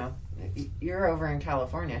 you're over in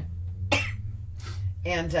California.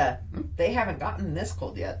 And they haven't gotten this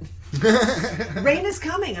cold yet. Rain is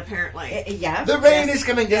coming, apparently. Yeah. The rain is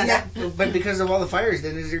coming down. Yeah. But because of all the fires,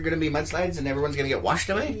 then is there going to be mudslides and everyone's going to get washed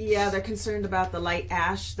away? Yeah, they're concerned about the light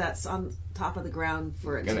ash that's on top of the ground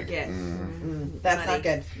for it to get. That's not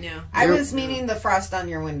good. No. I was meaning the frost on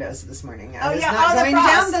your windows this morning. I was not going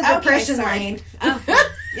down the depression lane.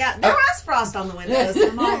 Yeah, there was frost on the windows.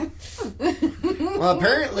 Well,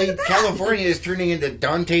 apparently California is turning into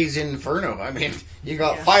Dante's Inferno. I mean, you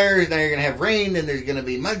got fires, now you're going to have rain, then there's going to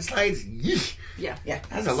be mudslides. Yeesh. Yeah.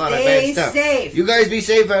 That's a lot of bad stuff. Stay safe. You guys be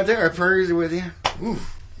safe out there. Our prayers are with you.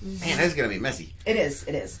 Oof. Man, that's going to be messy. It is.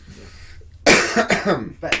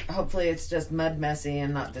 But hopefully it's just mud messy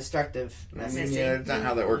and not destructive messy. Yeah, that's not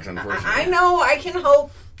how that works, unfortunately. I know. I can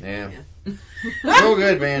hope. Yeah. No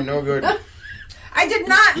good, man. No good. I did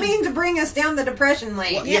not mean to bring us down the depression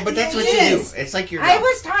lane. Well, yeah, but that's what you do. It's like you're... I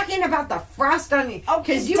was talking about the frost on you.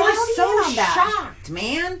 Because you were so shocked,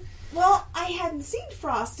 man. Well, I hadn't seen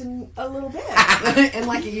frost in a little bit. In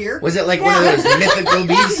like a year? Was it like one of those mythical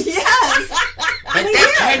beasts? Yes.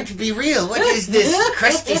 that can't be real. What is this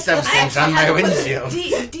crusty substance on my windshield?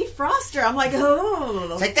 Defroster. I'm like, oh.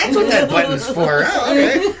 It's like, that's what that button's for. Oh,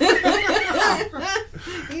 okay.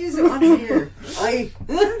 Use it once a year.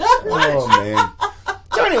 Oh, man.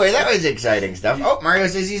 So anyway, that was exciting stuff. Oh, Mario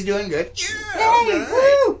says he's doing good. Yeah. Yay,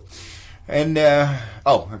 woo! And,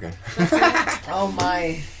 okay. Oh,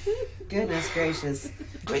 my goodness gracious.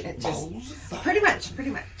 Pretty much.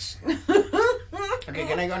 Okay,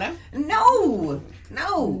 can I go now? No.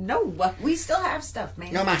 We still have stuff,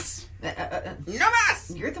 man. No mas. No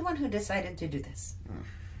mas. You're the one who decided to do this.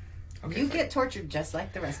 Okay, you get tortured just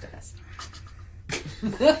like the rest of us.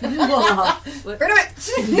 Pretty much.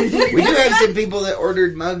 We do have some people that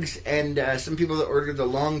ordered mugs and some people that ordered the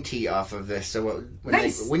long tea off of this. So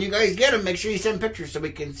when you guys get them, make sure you send pictures so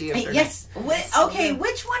we can see if they're yes. Okay,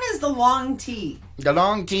 which one is the long tea? The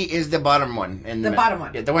long tea is the bottom one. And the bottom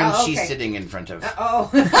one. Yeah, the one she's sitting in front of. There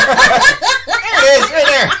it is, right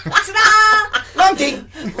there. Ta-da! Long tea.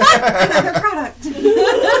 Another product.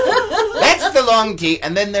 That's the long tea.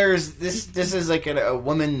 And then there's this. This is like a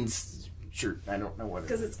woman's shirt. I don't know what it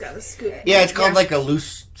is. Because it's got a scoop. Yeah, it's called like a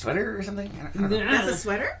loose sweater or something. I don't know. That's a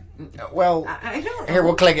sweater? Well, I don't know. Here,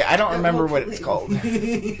 we'll click it. I don't remember what it's called. Now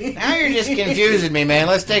you're just confusing me, man.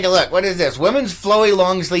 Let's take a look. What is this? Women's flowy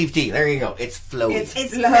long sleeve tee. There you go. It's flowy. It's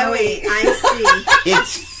flowy. I see.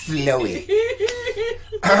 It's flowy.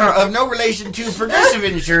 Of no relation to Progressive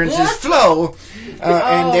Insurance's Flow.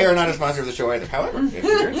 And they are not a sponsor of the show either. However, if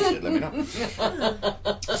you're interested, let me know.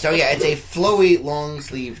 So yeah, it's a flowy long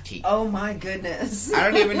sleeve tee. Oh my goodness. I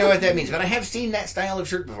don't even know what that means, but I have seen that style of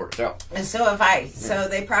shirt before. And so have I. So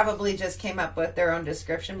they probably just came up with their own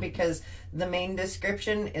description because the main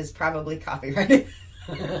description is probably copyrighted.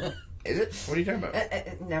 Is it? What are you talking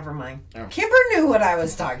about? Never mind. Oh. Kimber knew what I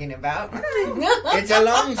was talking about. It's a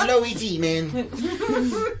long, flowy tee, man.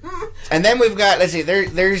 And then we've got, let's see,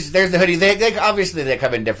 there's the hoodie. They obviously they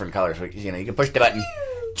come in different colors. You know, you can push the button,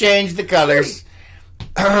 change the colors.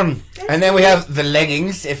 And then we have the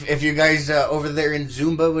leggings. If you guys over there in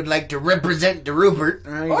Zumba would like to represent the Rupert,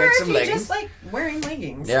 you or got if some you leggings. just like wearing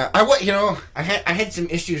leggings. Yeah, I had some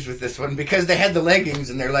issues with this one because they had the leggings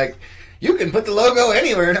and they're like, you can put the logo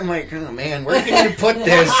anywhere, and I'm like, oh man, where can you put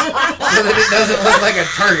this so that it doesn't look like a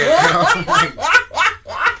target?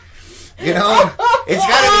 You know, it's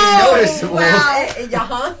got to be noticeable.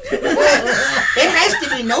 It has to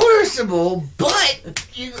be noticeable, but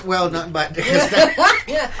not but because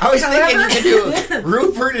I was thinking you could do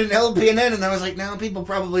Rupert and LPNN, and I was like, no, people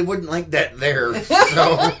probably wouldn't like that there.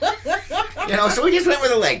 So so we just went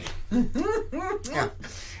with a leg. Yeah.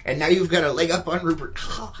 And now you've got a leg up on Rupert.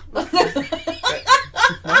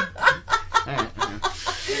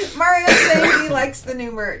 Mario saying he likes the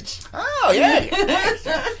new merch. Oh, yeah.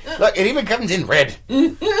 Look, it even comes in red.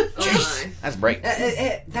 Jeez, that's bright.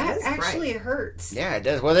 That actually bright. Hurts. Yeah, it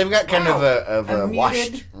does. Well, they've got kind of a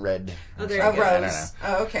washed red. Oh, there A you go. rose. I don't know.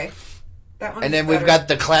 Oh, okay. That one's And then better. we've got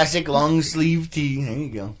the classic long sleeve tee. There you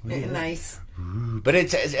go. Nice. But it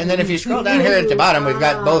says, and then if you scroll down here at the bottom, we've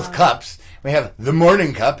got both cups. We have the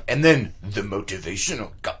morning cup and then the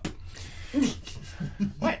motivational cup.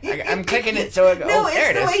 What? I'm clicking it so I go. No, there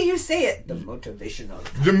it's it the is. way you say it. The motivational.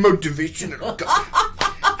 The motivational cup.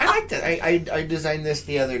 I like that. I designed this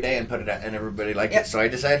the other day and put it out, and everybody liked it. So I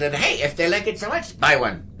decided, hey, if they like it so much, buy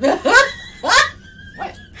one.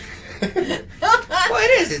 What? Well,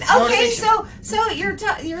 it is. It's Okay, motivational. so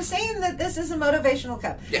you're saying that this is a motivational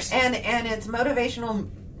cup. Yes. And it's motivational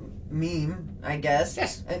meme, I guess.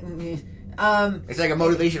 Yes. It's like a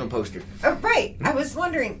motivational poster. Right. I was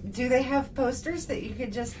wondering, do they have posters that you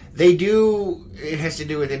could just... They do. It has to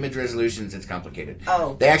do with image resolutions. It's complicated.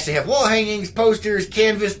 Oh. They actually have wall hangings, posters,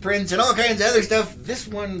 canvas prints, and all kinds of other stuff. This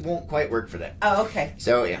one won't quite work for that. Oh, okay.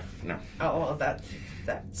 So, yeah, no. Oh, well, that's...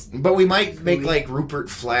 But we might make, like, Rupert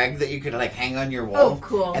flag that you could, like, hang on your wall. Oh,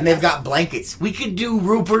 cool. And they've got blankets. We could do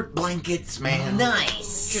Rupert blankets, man.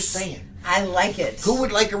 Nice. Just saying. I like it. Who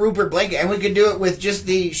would like a Rupert blanket? And we could do it with just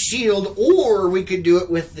the shield, or we could do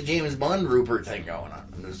it with the James Bond Rupert thing going on.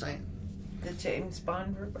 I'm just saying. The James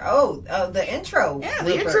Bond Rupert. Oh, the intro. Yeah,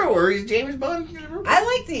 the intro, or he's James Bond Rupert. I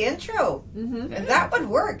like the intro. Mm-hmm. And that would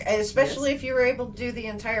work, especially if you were able to do the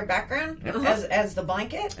entire background as the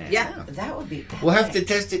blanket. Yeah. That would be We'll have to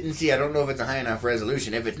test it and see. I don't know if it's a high enough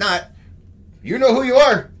resolution. If it's not, you know who you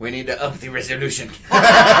are. We need to up the resolution.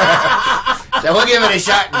 So we'll give it a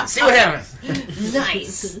shot and see what happens.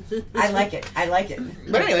 Nice. I like it.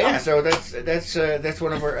 But anyway, yeah. So that's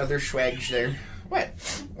one of our other swags there. What?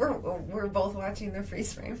 We're both watching the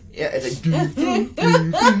freeze frame. Yeah, it's like...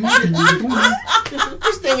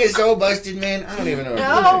 This thing is so busted, man. I don't even know.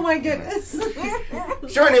 Oh, my goodness.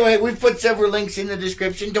 So anyway, we've put several links in the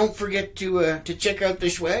description. Don't forget to check out the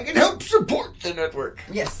swag and help support the network.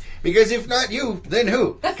 Yes. Because if not you, then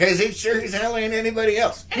who? Because it sure as hell ain't anybody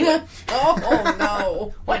else. Anyway. Oh,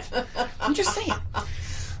 no. What? I'm just saying.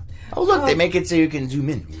 Oh, look, they make it so you can zoom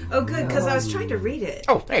in. Oh, good, because I was trying to read it.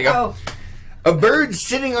 Oh, there you go. Oh. A bird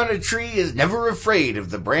sitting on a tree is never afraid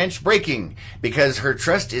of the branch breaking because her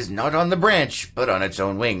trust is not on the branch, but on its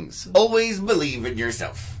own wings. Always believe in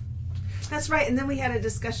yourself. That's right, and then we had a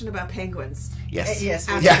discussion about penguins. Yes. Yes.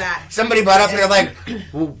 After Yeah. that. Somebody brought up, they're like,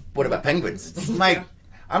 well, what about penguins?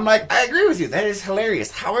 I'm like, I agree with you. That is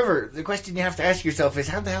hilarious. However, the question you have to ask yourself is,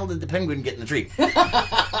 how the hell did the penguin get in the tree?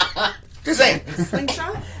 Just saying.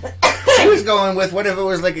 Slingshot? She was going with what if it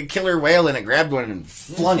was like a killer whale and it grabbed one and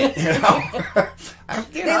flung it, you know?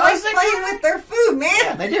 They like playing with their food, man.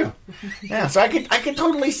 Yeah, they do. Yeah, so I could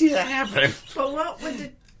totally see that happening. But what would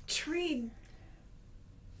the tree...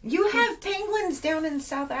 You have penguins down in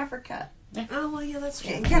South Africa. Oh, well, yeah, that's true.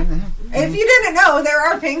 Yeah. If you didn't know, there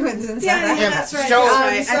are penguins in South Africa. Yeah, that's right. So,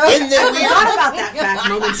 that's right. in the I weird... forgot about that fact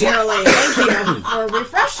momentarily. Thank you for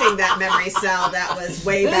refreshing that memory cell that was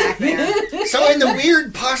way back there. So in the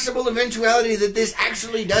weird possible eventuality that this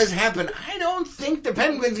actually does happen, I don't think the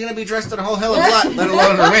penguin's going to be dressed in a whole hell of a lot, let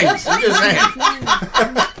alone her wings. I'm just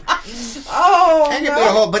saying. Oh, That could be a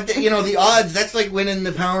whole, but the odds, that's like winning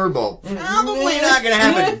the Powerball. Probably not going to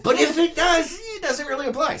happen. But if it does, it doesn't really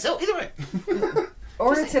apply. So either way.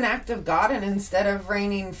 Or it's an act of God, and instead of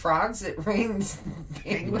raining frogs, it rains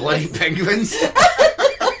penguins. Bloody penguins.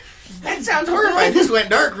 That sounds horrifying. This went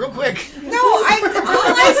dark real quick. No, all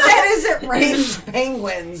I said is it rains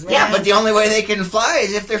penguins, man. Yeah, but the only way they can fly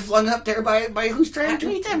is if they're flung up there by who's trying to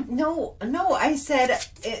eat them. No, I said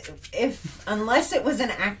if unless it was an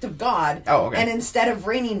act of God, okay. And instead of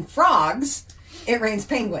raining frogs, it rains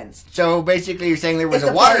penguins. So basically you're saying there was It's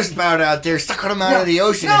a a water plague. spout out there sucking them out of the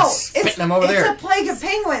ocean and spitting them over there. It's a plague of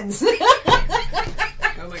penguins.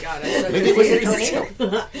 Oh, my God. Maybe it was a tornado.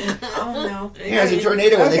 Oh, no. Yeah, it was a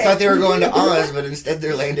tornado when they Okay. thought they were going to Oz, but instead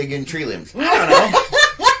they're landing in tree limbs. I don't know.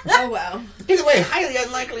 Oh, well. Either way, highly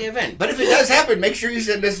unlikely event. But if it does happen, make sure you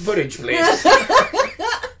send us footage, please.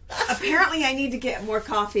 Apparently, I need to get more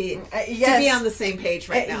coffee to yes. be on the same page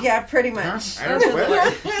right now. Yeah, pretty much. I don't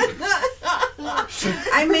well,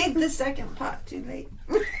 I made the second pot too late.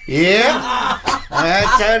 yeah.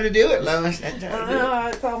 That's how to do it, Lois. That's how to do it. Oh,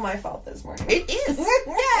 it's all my fault this morning. It is.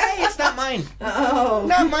 Yeah, it's not mine. Oh.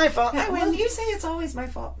 Not my fault. Well, you say it's always my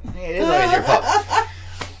fault. It is always your fault.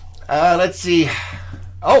 Let's see.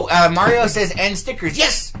 Oh, Mario says, and stickers.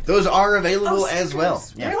 Yes, those are available as well.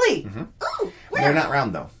 Yeah. Really? Mm-hmm. Oh, where? They're not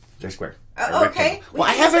round, though. They're square. They're Okay. rectangle. Well,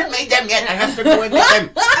 I haven't made them yet. I have to go and get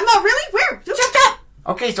them. Oh, really? Where? Shut up!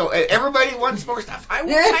 Okay, so everybody wants more stuff. I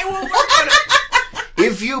will work on it.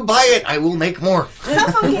 If you buy it, I will make more.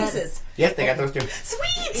 Cell phone cases. Yes, they got those too.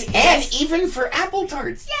 Sweet. And even for apple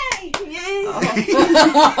tarts. Yay. Yay.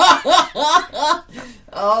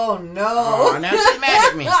 Oh, no. Oh, now she's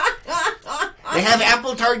mad at me. They have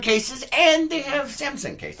apple tart cases and they have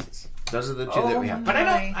Samsung cases. Those are the two that we have. But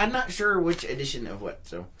I'm not sure which edition of what,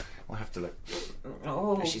 so we'll have to look.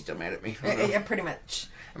 Oh. She's still mad at me. Yeah, pretty much.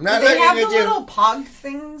 I'm not Do they looking have at the you. little pog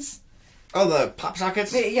things? Oh, the pop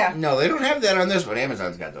sockets? Yeah. No, they don't have that on this one.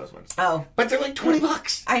 Amazon's got those ones. Oh. But they're like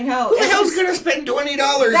 $20. I know. Who the hell's going to spend $20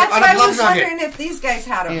 That's on why a I pop was socket? wondering if these guys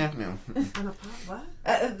had them. Yeah, no. On a pop, what?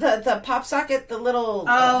 The pop socket, the little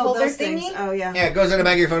Oh, holder those thingy. things. Oh, yeah. Yeah, it goes in the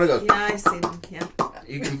back of your phone. It goes. Yeah, I've seen them. Yeah.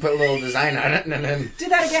 You can put a little design on it, and then. Do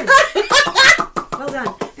that again. Well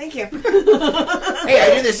done. Thank you. Hey,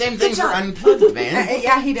 I do the same thing for Unplugged, man.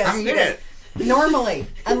 Yeah, he does. I'm good at it. Normally,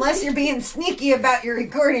 unless you're being sneaky about your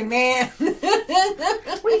recording, man.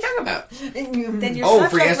 What are you talking about? Then your For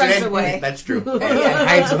subject yesterday? runs away. That's true.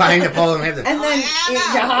 Hides behind the pole and And then,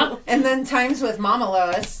 and then times with Mama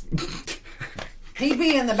Lois, he'd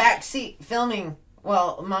be in the back seat filming.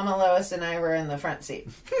 Well, Mama Lois and I were in the front seat.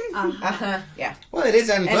 Yeah. Well, it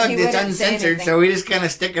is And unplugged. he It's wouldn't say uncensored, anything. so we just kind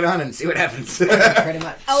of stick it on and see what happens. Pretty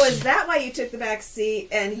much. Oh, is that why you took the back seat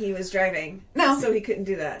and he was driving? No. So he couldn't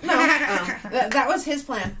do that? No, Oh. that was his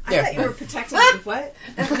plan. I Yeah. thought you were protecting him. What?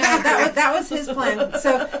 No, that was his plan.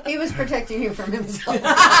 So he was protecting you from himself.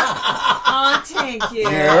 Oh, thank you.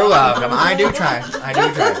 You're welcome. I do try.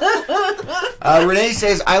 Renee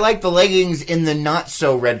says, I like the leggings in the not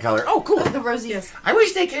so red color. Oh, cool. The rosiest. I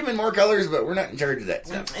wish they came in more colors, but we're not in charge of that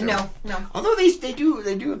stuff. So. No. Although they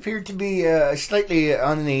do appear to be slightly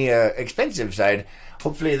on the expensive side.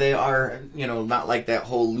 Hopefully they are, not like that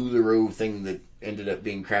whole LuLaRoe thing that ended up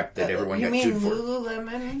being crap that everyone got sued for. You mean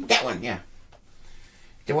Lululemon? That one, yeah.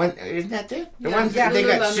 The one, isn't that it? The Yeah, ones that they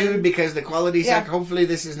got Lululemon. sued because the quality sucked. Hopefully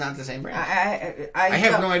this is not the same brand. I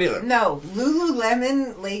have no idea, though. No,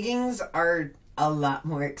 Lululemon leggings are a lot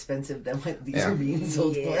more expensive than what these are being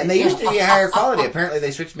sold for. And they used to be higher quality. Apparently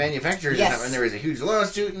they switched manufacturers Yes. or something, and there was a huge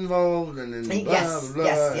lawsuit involved, and then blah, Yes, blah,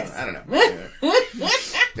 yes. I don't know.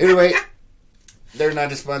 Anyway, they're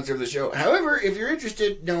not a sponsor of the show. However, if you're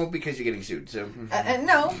interested, no, because you're getting sued. So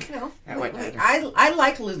no. Wait. I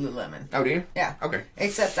like Lululemon. Oh, do you? Yeah. Okay.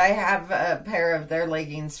 Except I have a pair of their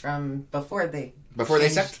leggings from before they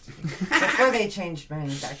sucked? before they changed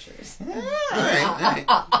manufacturers. All right.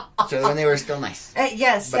 So when they were still nice.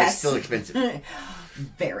 Yes, But it's still expensive.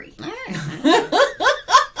 Very. All right.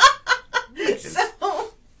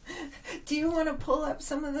 So, do you want to pull up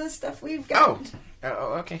some of the stuff we've got?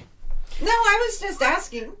 Oh, okay. No, I was just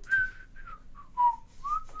asking.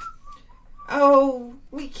 Oh,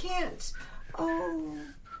 we can't. Oh.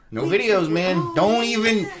 No videos, man. Don't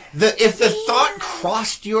even... If the thought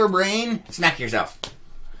crossed your brain, smack yourself.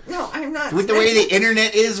 No, I'm not. With the way the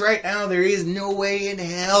internet is right now, there is no way in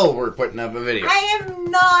hell we're putting up a video. I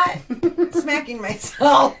am not smacking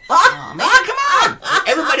myself. Oh, man, come on!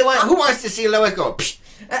 Everybody who wants to see Lois go? Psh.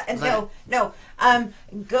 No.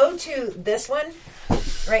 Go to this one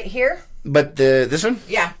right here. But this one?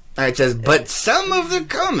 Yeah. All right, it says, but some of the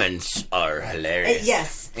comments are hilarious.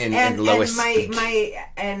 Yes. In and Lois my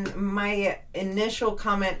initial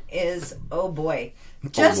comment is, oh boy.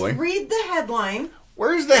 Just read the headline.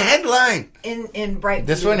 Where's the headline? In bright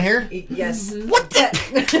This blue. one here? Yes. What the?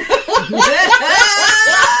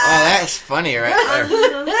 Oh, that's funny right there.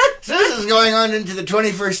 So this is going on into the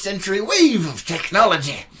 21st century wave of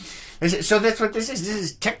technology. So that's what this is. This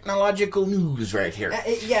is technological news right here.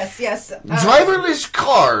 Yes. Driverless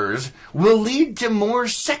cars will lead to more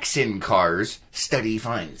sex in cars, study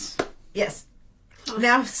finds. Yes.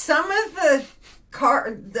 Now, some of the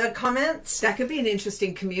comments... That could be an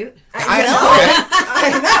interesting commute. I know. I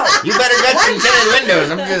know. You better get some tinted windows,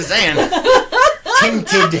 I'm just saying.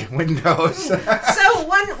 Tinted windows. So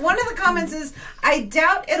one of the comments is, I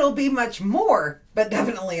doubt it'll be much more, but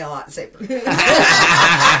definitely a lot safer.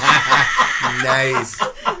 Nice.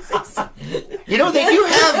 You know, they do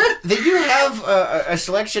have a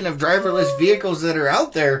selection of driverless vehicles that are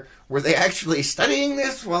out there. Were they actually studying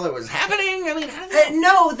this while it was happening? I mean,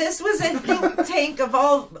 no, this was a think tank of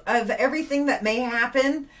everything that may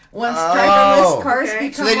happen once driverless cars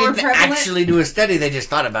become so they more didn't prevalent. actually do a study. They just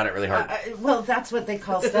thought about it really hard. Well, that's what they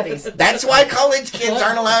call studies. That's why college kids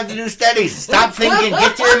aren't allowed to do studies. Stop thinking.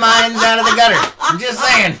 Get your minds out of the gutter. I'm just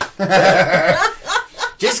saying.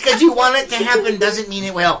 Just because you want it to happen doesn't mean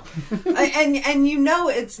it will. And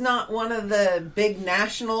it's not one of the big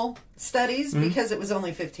national studies because it was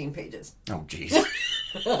only 15 pages. Oh, jeez.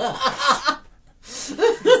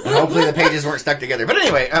 And hopefully the pages weren't stuck together. But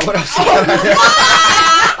anyway, what else?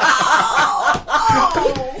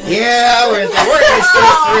 Yeah, we're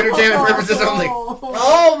for entertainment purposes only.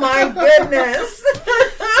 Oh my goodness.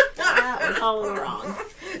 That was all wrong.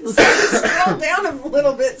 Scroll down a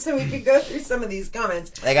little bit so we could go through some of these comments.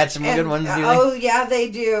 They got some good ones, do they? Oh, yeah, they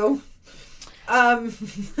do. All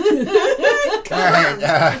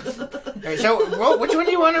right. So, which one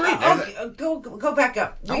do you want to read? Go back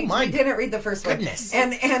up. We didn't read the first one. Goodness.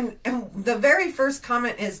 And the very first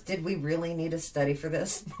comment is, did we really need a study for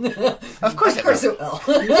this? Of course it will.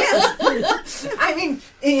 Yes. I mean,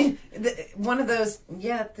 one of those,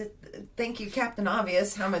 thank you, Captain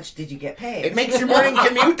Obvious. How much did you get paid? It makes your morning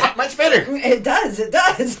commute that much better. It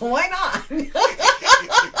does. Why not?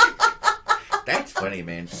 That's funny,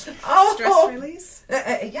 man. Stress release?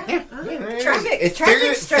 Yeah. Traffic. It's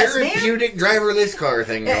Traffic stress, therapeutic driverless car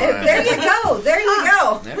thing going on. There you go.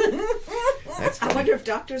 Yeah. That's funny. I wonder if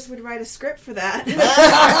doctors would write a script for that.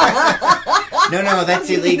 No,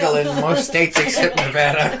 that's illegal in most states except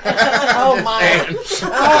Nevada. Oh my.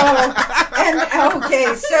 And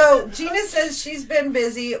okay, so Gina says she's been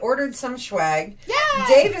busy, ordered some swag. Yeah.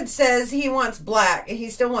 David says he wants black.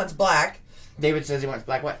 He still wants black. David says he wants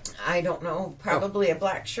black what? I don't know. Probably a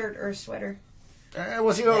black shirt or a sweater.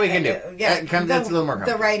 We'll see what we can do. That's a little more complicated.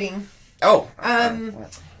 The writing. Oh.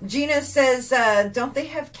 Gina says, don't they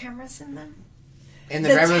have cameras in them? In the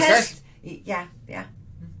driverless cars? Yeah. Yeah.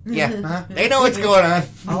 Uh-huh. They know what's going on.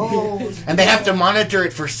 Oh. And they have to monitor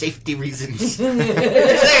it for safety reasons. Sure.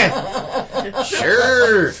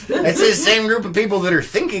 It's the same group of people that are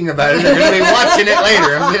thinking about it. They're going to be watching it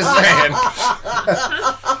later. I'm just saying.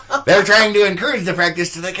 They're trying to encourage the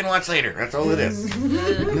practice so they can watch later. That's all it is.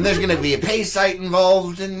 And there's going to be a pay site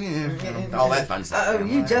involved. And all that fun stuff. Oh,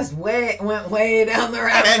 you just went way down the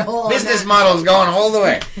rabbit hole. Business models going all the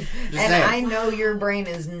way. Just and saying. I know your brain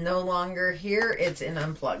is no longer here. It's in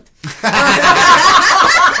Unplugged.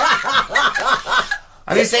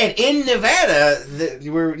 I'm just saying, in Nevada,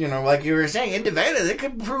 like you were saying, in Nevada, that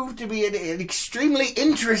could prove to be an extremely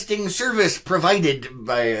interesting service provided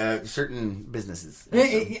by certain businesses.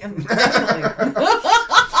 Definitely.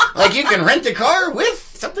 Like you can rent a car with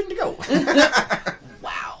something to go.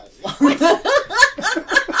 Wow.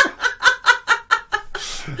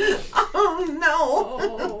 Oh no.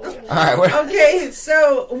 All right. Okay,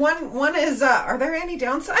 so one is are there any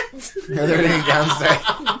downsides? Are there any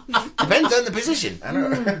downsides? Depends on the position. I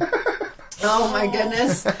don't know. Oh my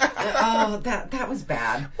goodness. Oh, that was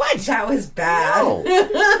bad. What? That was bad. No.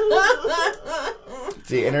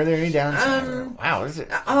 See, and are there any downsides? Wow, what is it?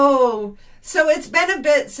 Oh, so it's been a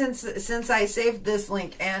bit since I saved this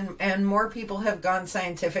link, and more people have gone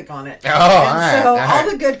scientific on it. Oh, and all right. all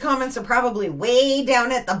the good comments are probably way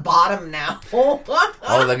down at the bottom now. All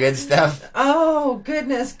the good stuff. Oh,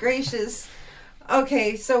 goodness gracious.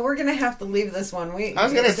 Okay, so we're gonna have to leave this one. I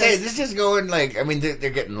was gonna say this is going like they're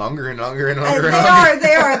getting longer and longer and longer.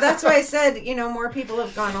 They are. That's why I said more people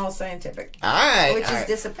have gone all scientific. All right, which is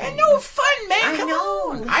disappointing. No fun, man. I Come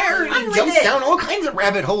know. on. I already jumped down all kinds of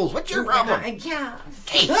rabbit holes. What's your problem? Yeah.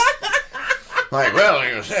 Like, well,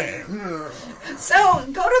 you say. So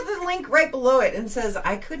go to the link right below it and says,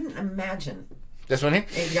 "I couldn't imagine." This one here?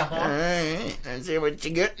 Yeah. All right. Let's see what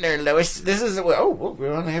you got there, Lois. This is... we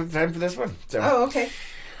only have time for this one. So. Oh, okay.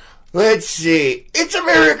 Let's see. It's a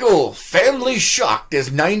miracle. Family shocked as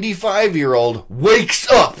 95-year-old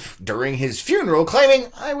wakes up during his funeral claiming,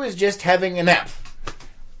 I was just having a nap.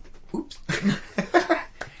 Oops.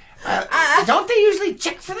 Don't they usually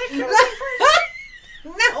check for that kind of thing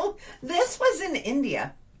first? No, this was in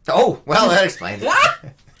India. Oh, well, that explains it.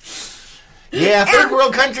 Yeah, third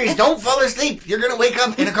world countries, don't fall asleep. You're going to wake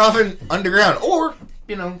up in a coffin underground. Or,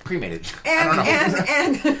 cremated. I don't know.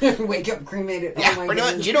 And wake up cremated. Yeah, oh my pretty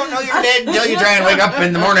goodness. much. You don't know you're dead until you try and wake up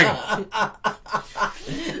in the morning.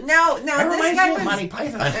 Now That this reminds guy me of was... Monty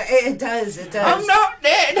Python. It does. I'm not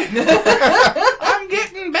dead. I'm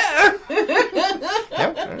getting better.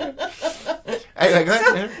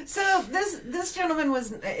 So this gentleman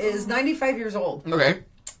is 95 years old. Okay.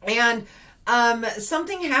 And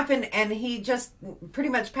something happened and he just pretty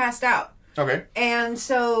much passed out. Okay. And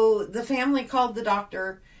so the family called the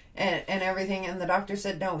doctor and everything, and the doctor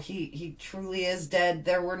said, no, he truly is dead.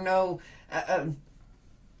 There were no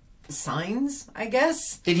signs, I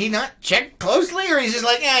guess. Did he not check closely, or he's just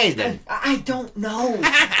like, yeah, he's dead? I don't know.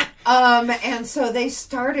 And so they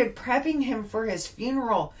started prepping him for his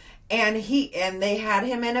funeral, and they had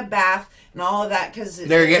him in a bath and all of that because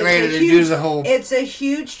they're getting ready to do the whole... It's a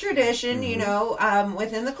huge tradition,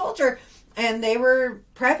 within the culture. And they were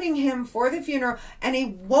prepping him for the funeral, and he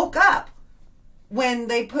woke up when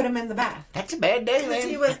they put him in the bath. That's a bad day, man.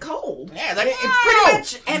 He was cold. Yeah, Pretty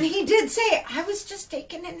much. And he did say, I was just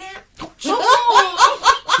taking a nap.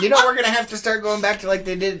 We're going to have to start going back to like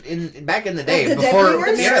they did back in the day. The before, dead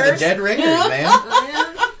ringers? the dead ringers, man.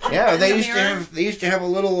 Yeah, they used to have a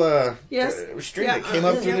little string that came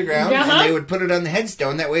up through the ground, and they would put it on the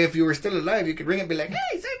headstone. That way, if you were still alive, you could ring it and be like, hey,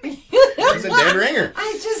 save me. It's a dead ringer.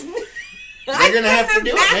 They're going to have to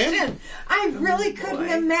do it, man. I really couldn't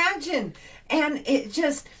imagine. And it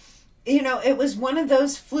just, it was one of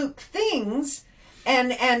those fluke things.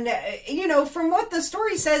 And from what the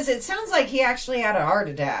story says, it sounds like he actually had a heart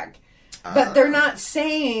attack. But they're not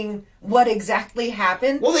saying what exactly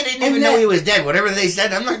happened. Well, they didn't even know he was dead. Whatever they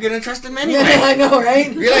said, I'm not going to trust him anyway. Yeah, I know,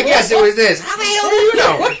 right? You're like, yes, it was this. How the hell do you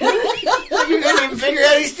know? You couldn't even figure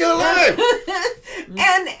out he's still alive.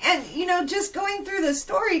 And just going through the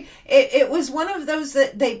story, it was one of those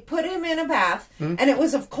that they put him in a bath, and it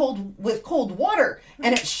was with cold water,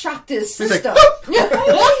 and it shocked his system.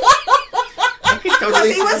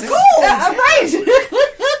 Totally he was cold. Right.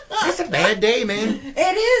 That's a bad day, man.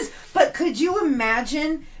 It is. But could you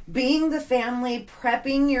imagine being the family,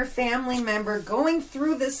 prepping your family member, going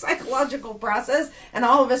through this psychological process, and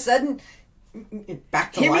all of a sudden,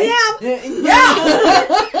 back to life? Yeah.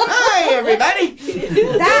 Hi, everybody.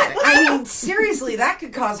 Seriously, that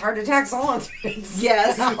could cause heart attacks all on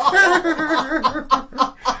Yes. Man.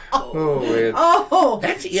 Oh.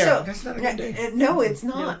 That's not a good day. No, it's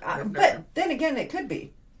not. But then again, it could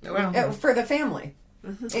be. Well, for the family. I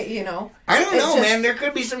don't know, man. There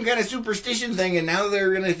could be some kind of superstition thing, and now they're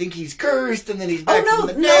going to think he's cursed, and then he's back from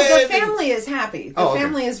the dead. No, the family is happy. The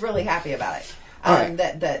family is really happy about it. Right.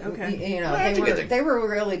 They were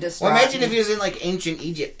really distraught. Well, imagine if he was in like ancient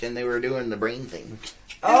Egypt and they were doing the brain thing.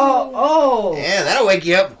 Oh. Yeah, that'll wake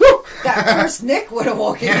you up. Woo! That first Nick would have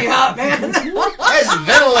woken me up, man. Let's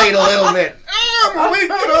ventilate a little bit. Wake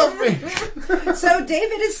it off me. So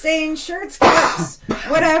David is saying shirts, caps,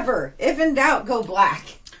 whatever. If in doubt, go black.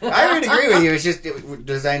 I would agree with you. It's just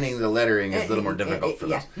designing the lettering is a little more difficult for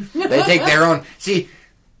them. They take their own. See,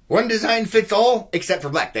 one design fits all except for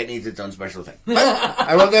black. That needs its own special thing. But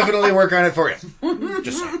I will definitely work on it for you.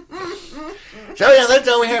 Just saying. So yeah, that's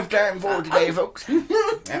all we have time for today, folks.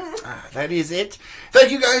 That is it.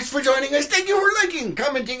 Thank you guys for joining us. Thank you for liking,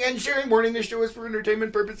 commenting, and sharing. Warning, this show is for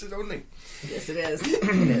entertainment purposes only. Yes, it is.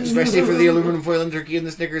 Especially for the aluminum foil and turkey and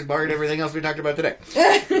the Snickers bar and everything else we talked about today.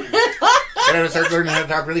 And I'm going to start learning how to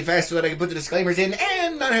talk really fast so that I can put the disclaimers in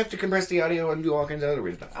and not have to compress the audio and do all kinds of other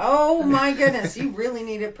weird stuff. Oh my goodness, you really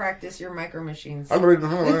need to practice your micro machines.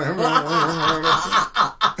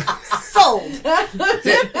 Sold.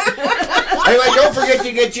 Anyway, don't forget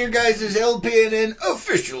to get your guys' LPNN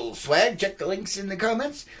official swag. Check the links in the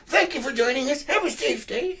comments. Thank you for joining us. Have a safe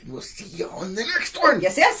day, and we'll see you on the next one.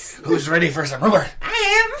 Yes. Who's ready for some Rupert?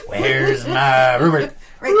 I am. Where's my Rupert?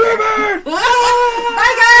 Right there.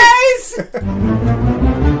 Bye, guys.